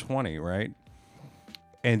 2020, right?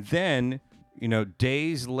 And then, you know,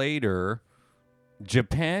 days later,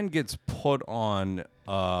 Japan gets put on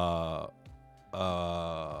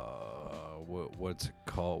what's it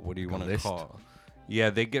called? What do you want to call it?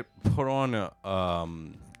 Yeah, they get put on a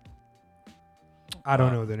I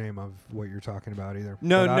don't know the name of what you're talking about either.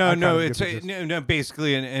 No. It's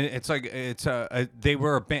Basically, and it's like they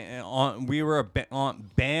were a we were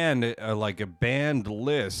banned like a banned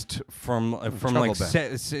list from like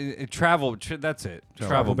travel. That's it.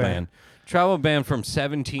 Travel ban. Travel ban from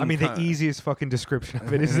 17. I mean, the easiest fucking description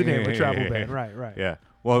of it is the name of travel ban. Right. Yeah.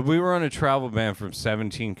 Well, we were on a travel ban from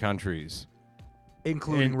 17 countries,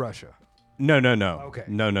 including Russia. No. Okay.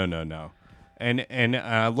 No. And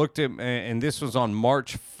I looked at, and this was on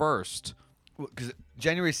March 1st. Because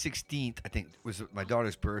January 16th, I think, was my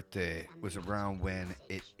daughter's birthday, was around when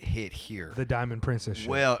it hit here. The Diamond Princess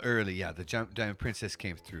show. Well, early, yeah. The Diamond Princess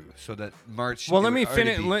came through. So that March. Well, let me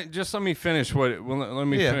finish. Let me finish what. Well, let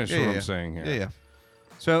me finish what I'm saying here. Yeah.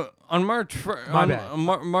 So on March March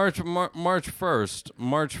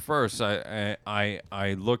 1st,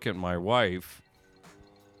 I look at my wife.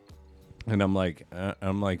 And I'm like,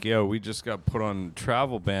 yo, we just got put on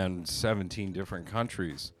travel ban in 17 different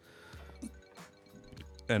countries.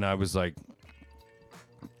 And I was like,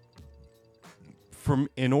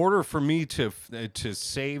 in order for me to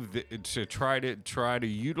try to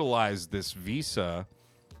utilize this visa,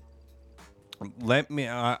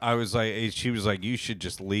 I was like, she was like, you should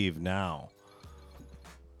just leave now.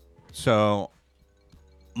 So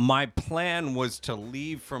my plan was to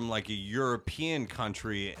leave from like a European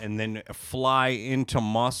country and then fly into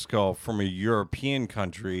Moscow from a European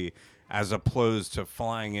country as opposed to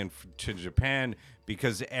flying in to Japan,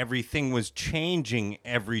 because everything was changing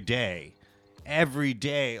every day. Every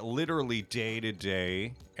day, literally day to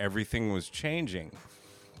day, everything was changing.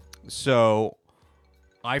 So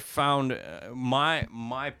I found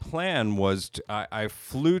my plan was I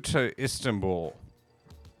flew to Istanbul.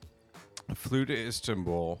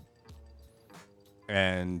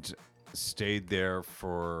 And stayed there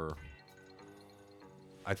for,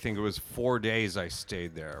 I think it was 4 days I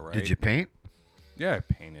stayed there, right? Did you paint? Yeah, I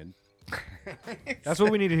painted. That's what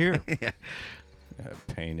we need to hear. Yeah.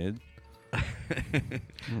 I painted.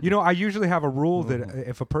 You know, I usually have a rule that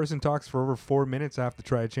if a person talks for over 4 minutes, I have to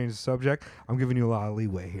try to change the subject. I'm giving you a lot of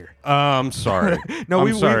leeway here. I'm sorry. No,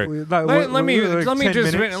 I'm sorry. Let me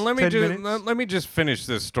just finish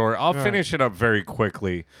this story. I'll finish it up very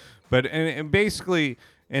quickly. But and basically,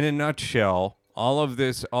 in a nutshell, all of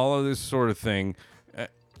this sort of thing,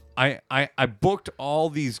 I booked all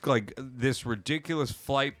these, like, this ridiculous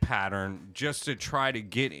flight pattern just to try to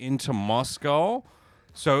get into Moscow.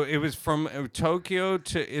 So it was from Tokyo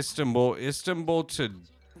to Istanbul, Istanbul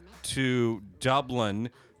to Dublin,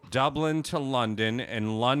 Dublin to London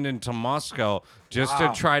and London to Moscow just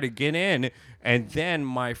to try to get in. And then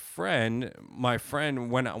my friend,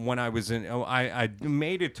 when I was in, I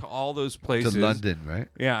made it to all those places. To London, right?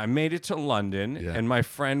 Yeah, I made it to London, Yeah. and my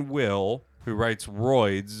friend Will, who writes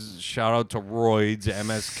Roids, shout out to Roids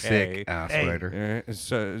MSK. Sick ass writer.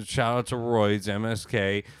 So shout out to Roids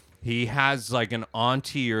MSK. He has like an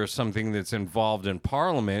auntie or something that's involved in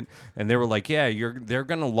Parliament, and they were like, "Yeah, they're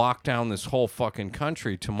gonna lock down this whole fucking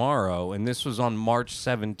country tomorrow." And this was on March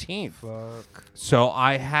 17th. Fuck. So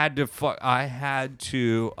I had to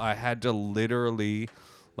literally,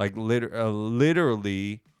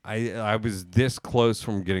 I was this close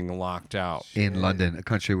from getting locked out. In London, a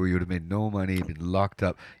country where you would have made no money, been locked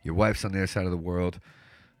up. Your wife's on the other side of the world.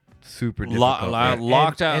 Super difficult. right?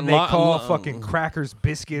 Locked out. And they call fucking crackers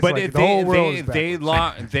biscuits. But Like the whole world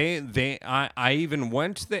is I even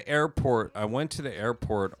went to the airport. I went to the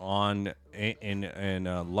airport in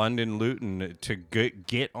London Luton to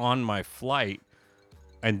get on my flight,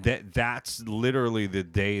 and that's literally the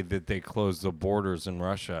day that they closed the borders in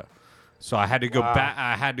Russia. So I had to go back.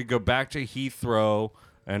 I had to go back to Heathrow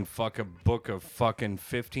and book a fucking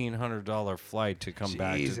 $1,500 flight to come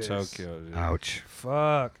back to Tokyo. Dude. Ouch.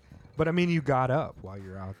 Fuck. But I mean, you got up while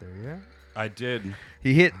you're out there, yeah? I did.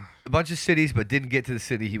 He hit a bunch of cities, but didn't get to the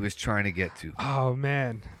city he was trying to get to. Oh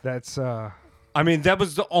man, that's I mean, that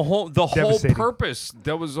was the whole purpose.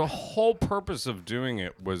 That was the whole purpose of doing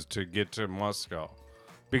it, was to get to Moscow,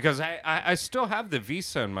 because I still have the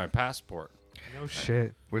visa in my passport. no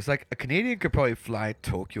shit. Whereas like a Canadian could probably fly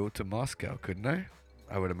Tokyo to Moscow, couldn't I?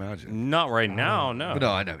 I would imagine. Not right now, no. But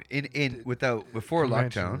no, I know. Before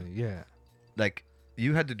lockdown, Conventionally, yeah. like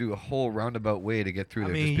you had to do a whole roundabout way to get through I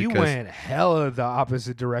there. mean, just you because went hella the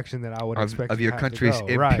opposite direction that I would expect of you your to have to country's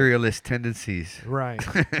go. Right. imperialist tendencies. Right.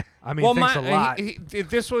 I mean, thanks a lot.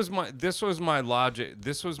 This was my logic.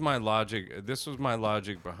 This was my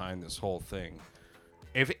logic behind this whole thing.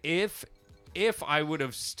 If I would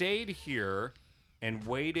have stayed here and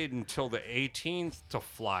waited until the 18th to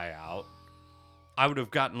fly out, I would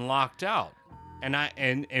have gotten locked out. And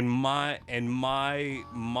my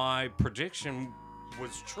prediction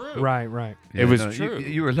was true. Right. It was no, true.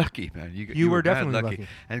 You were lucky, man. You were mad definitely lucky.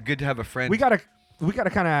 And good to have a friend. We gotta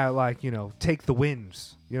kind of like take the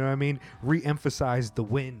wins. You know what I mean? Re-emphasize the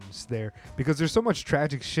wins there, because there's so much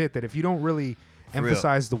tragic shit that if you don't really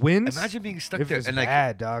emphasize the wins, Imagine being stuck if there it's and like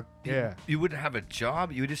bad, dog. Yeah. You wouldn't have a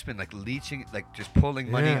job. You would just been like leeching, like just pulling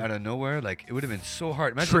money Yeah. out of nowhere. Like it would have been so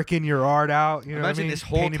hard. Imagine, Tricking your art out. You know what I imagine mean? this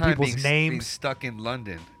whole Painting time people's being names. stuck in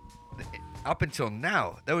London. Up until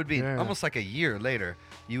now, that would be Yeah. almost like a year later.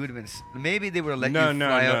 You would have been. Maybe they would have let you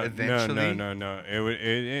fly out eventually. No.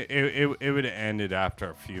 It would have ended after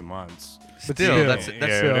a few months. Still, that's fucking.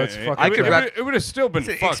 It would have still been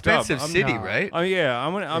it's an fucked up. expensive city, right? Oh yeah,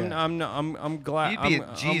 I'm glad. You'd be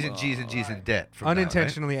G's and G's and G's in debt. From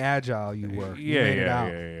Unintentionally agile, you were. You made it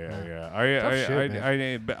out. Yeah. Tough shit,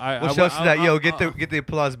 man. Well, shouts to that. Yo, get the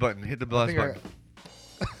applause button. Hit the applause button.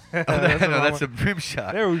 That's a brim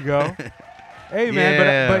shot. There we go. Hey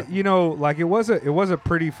man, but like it was a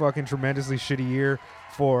pretty fucking tremendously shitty year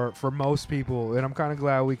for most people, and I'm kind of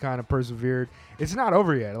glad we kind of persevered. It's not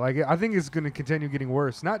over yet. Like I think it's going to continue getting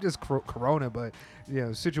worse. Not just Corona, but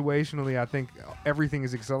situationally, I think everything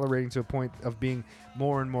is accelerating to a point of being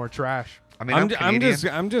more and more trash. I mean,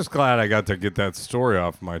 I'm just glad I got to get that story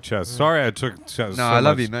off my chest. Sorry, I took. I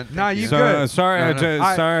love you, man. Nah, you good. Sorry, I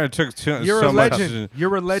took. You're a legend.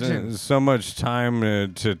 You're a legend. So much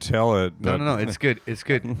time to tell it. No, it's good. It's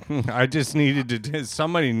good. I just needed to.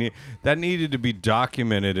 That needed to be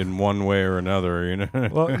documented in one way or another.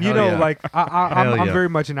 Well, like I'm very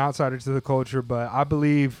much an outsider to the culture, but I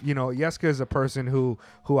believe Yeska is a person who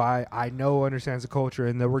I know understands the culture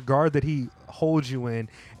and the regard that he holds you in,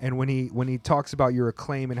 and when he talks about your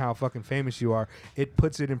acclaim and how fucking famous you are, it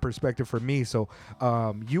puts it in perspective for me. So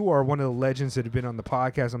you are one of the legends that have been on the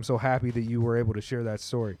podcast. I'm so happy that you were able to share that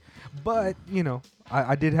story. But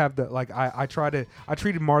I did have the I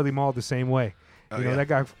treated Marley Marl the same way. That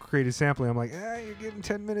guy created sampling. I'm like, you're getting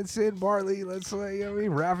 10 minutes in, Marley. Let's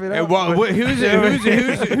wrap it up.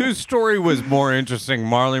 Whose story was more interesting,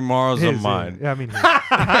 Marley Marl's or mine? Yeah, I mean,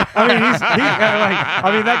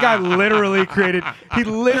 that guy literally created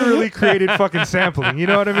fucking sampling. You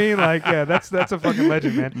know what I mean? Like, yeah, that's a fucking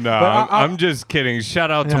legend, man. No, I'm just kidding.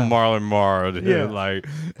 Shout out to Marley Marl. Yeah. Like,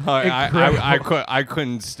 I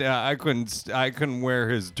couldn't wear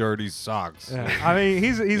his dirty socks. Yeah. I mean,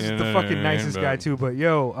 he's the fucking nicest guy too. But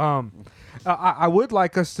I would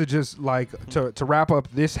like us to just to wrap up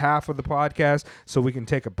this half of the podcast so we can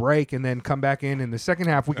take a break and then come back in the second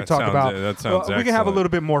half. We can talk about. That sounds we can have a excellent. little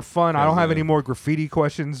bit more fun. I don't have Yeah. any more graffiti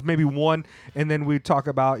questions. Maybe one, and then we talk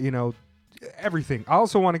about everything. I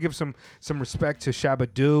also want to give some respect to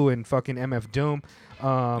Shabba-Doo and fucking MF Doom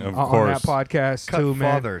on that course. podcast Cut too,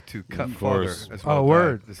 man. father to cut Of father. course. As Oh, well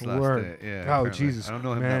word. died this last Word. day. Yeah. Oh, apparently. Jesus, I don't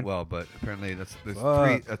know him man. that well, but apparently there's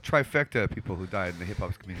Fuck. a trifecta of people who died in the hip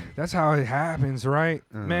hop community. That's how it happens, right?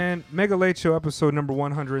 Man, Mega Late Show episode number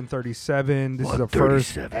 137. This is the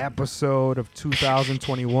first 137. episode of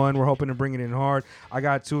 2021. We're hoping to bring it in hard. I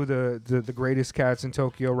got two of the greatest cats in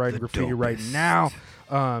Tokyo writing graffiti right now.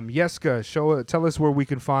 Yeska, tell us where we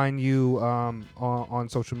can find you on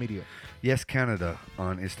social media. Yes, Canada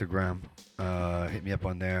on Instagram. Hit me up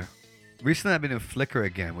on there. Recently, I've been in Flickr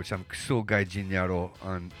again, which I'm so gaijinaro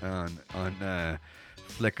on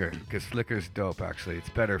Flickr, because Flickr is dope. Actually, it's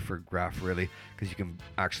better for graph really, because you can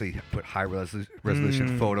actually put high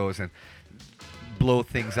resolution photos and blow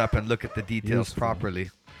things up and look at the details Useful.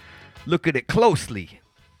 properly. Look at it closely.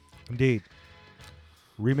 Indeed.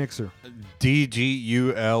 Remixer.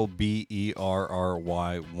 DGULBERRY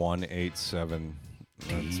 187.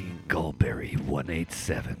 D. Gulberry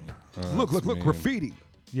 187. Look, That's me. graffiti.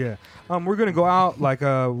 Yeah. We're gonna go out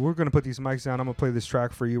we're gonna put these mics down. I'm gonna play this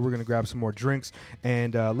track for you. We're gonna grab some more drinks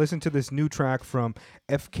and listen to this new track from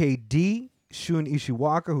FKD. Shun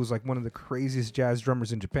Ishiwaka, who's like one of the craziest jazz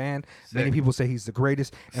drummers in Japan. Many Sick. people say he's the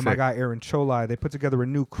greatest. And my Sick. guy Aaron Cholai. They put together a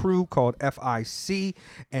new crew called FIC.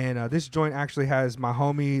 And this joint actually has my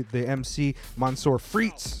homie, the MC, Mansour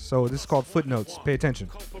Freets. So this is called Footnotes. Pay attention.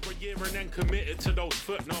 For a year and then committed to those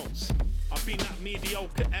footnotes. I've been at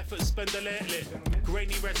mediocre effort, spend a lately.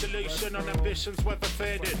 Grainy resolution on ambitions, weather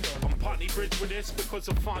faded. I'm partly bridged with this because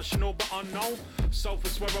of functional but unknown.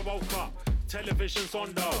 Sofa's where I woke up. Television's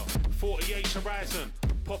on the 48 horizon.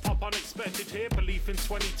 Pop up unexpected here. Belief in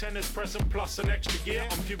 2010 is present plus an extra year.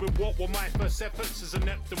 I'm viewing what were my first efforts as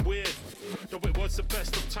inept and weird. Though it was the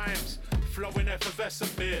best of times. Flowing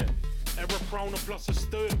effervescent beer. Error prone and plus a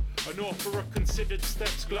stew. An author of considered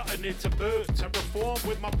steps, gluttony to boot. To reform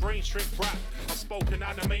with my brain strip rap. I spoke an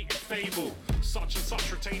animated fable. Such and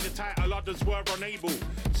such retained the title, others were unable.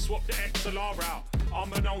 Swap the XLR out.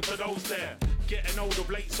 I'm unknown to those there. Getting old of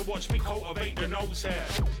late, so watch me cultivate the nose hair.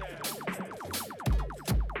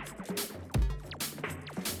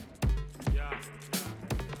 Yeah.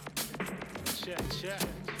 Check.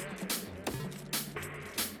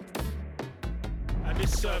 And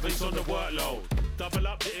this survey's on the workload. Double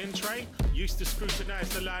up the in tray. Used to scrutinize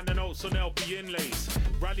the liner notes on LP inlays.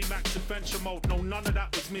 Rally Max adventure mode, no, none of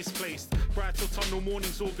that was misplaced. Bright autumnal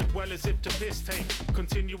mornings augured well as if to piss take.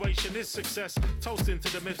 Continuation is success. Toasting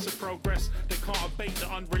to the myths of progress. They can't abate the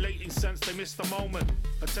unrelating sense they missed the moment.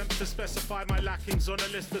 Attempt to specify my lackings on a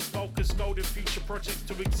list that's focused. Golden future projects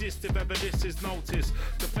to exist if ever this is noticed.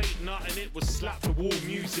 Debate nut and it was slapped to wall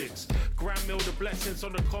musics. Grand Mill the blessings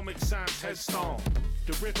on the Comic Sans headstone.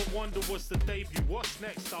 The River Wonder was the debut. What's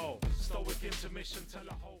next though? Stoic intermission, tell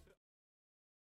a whole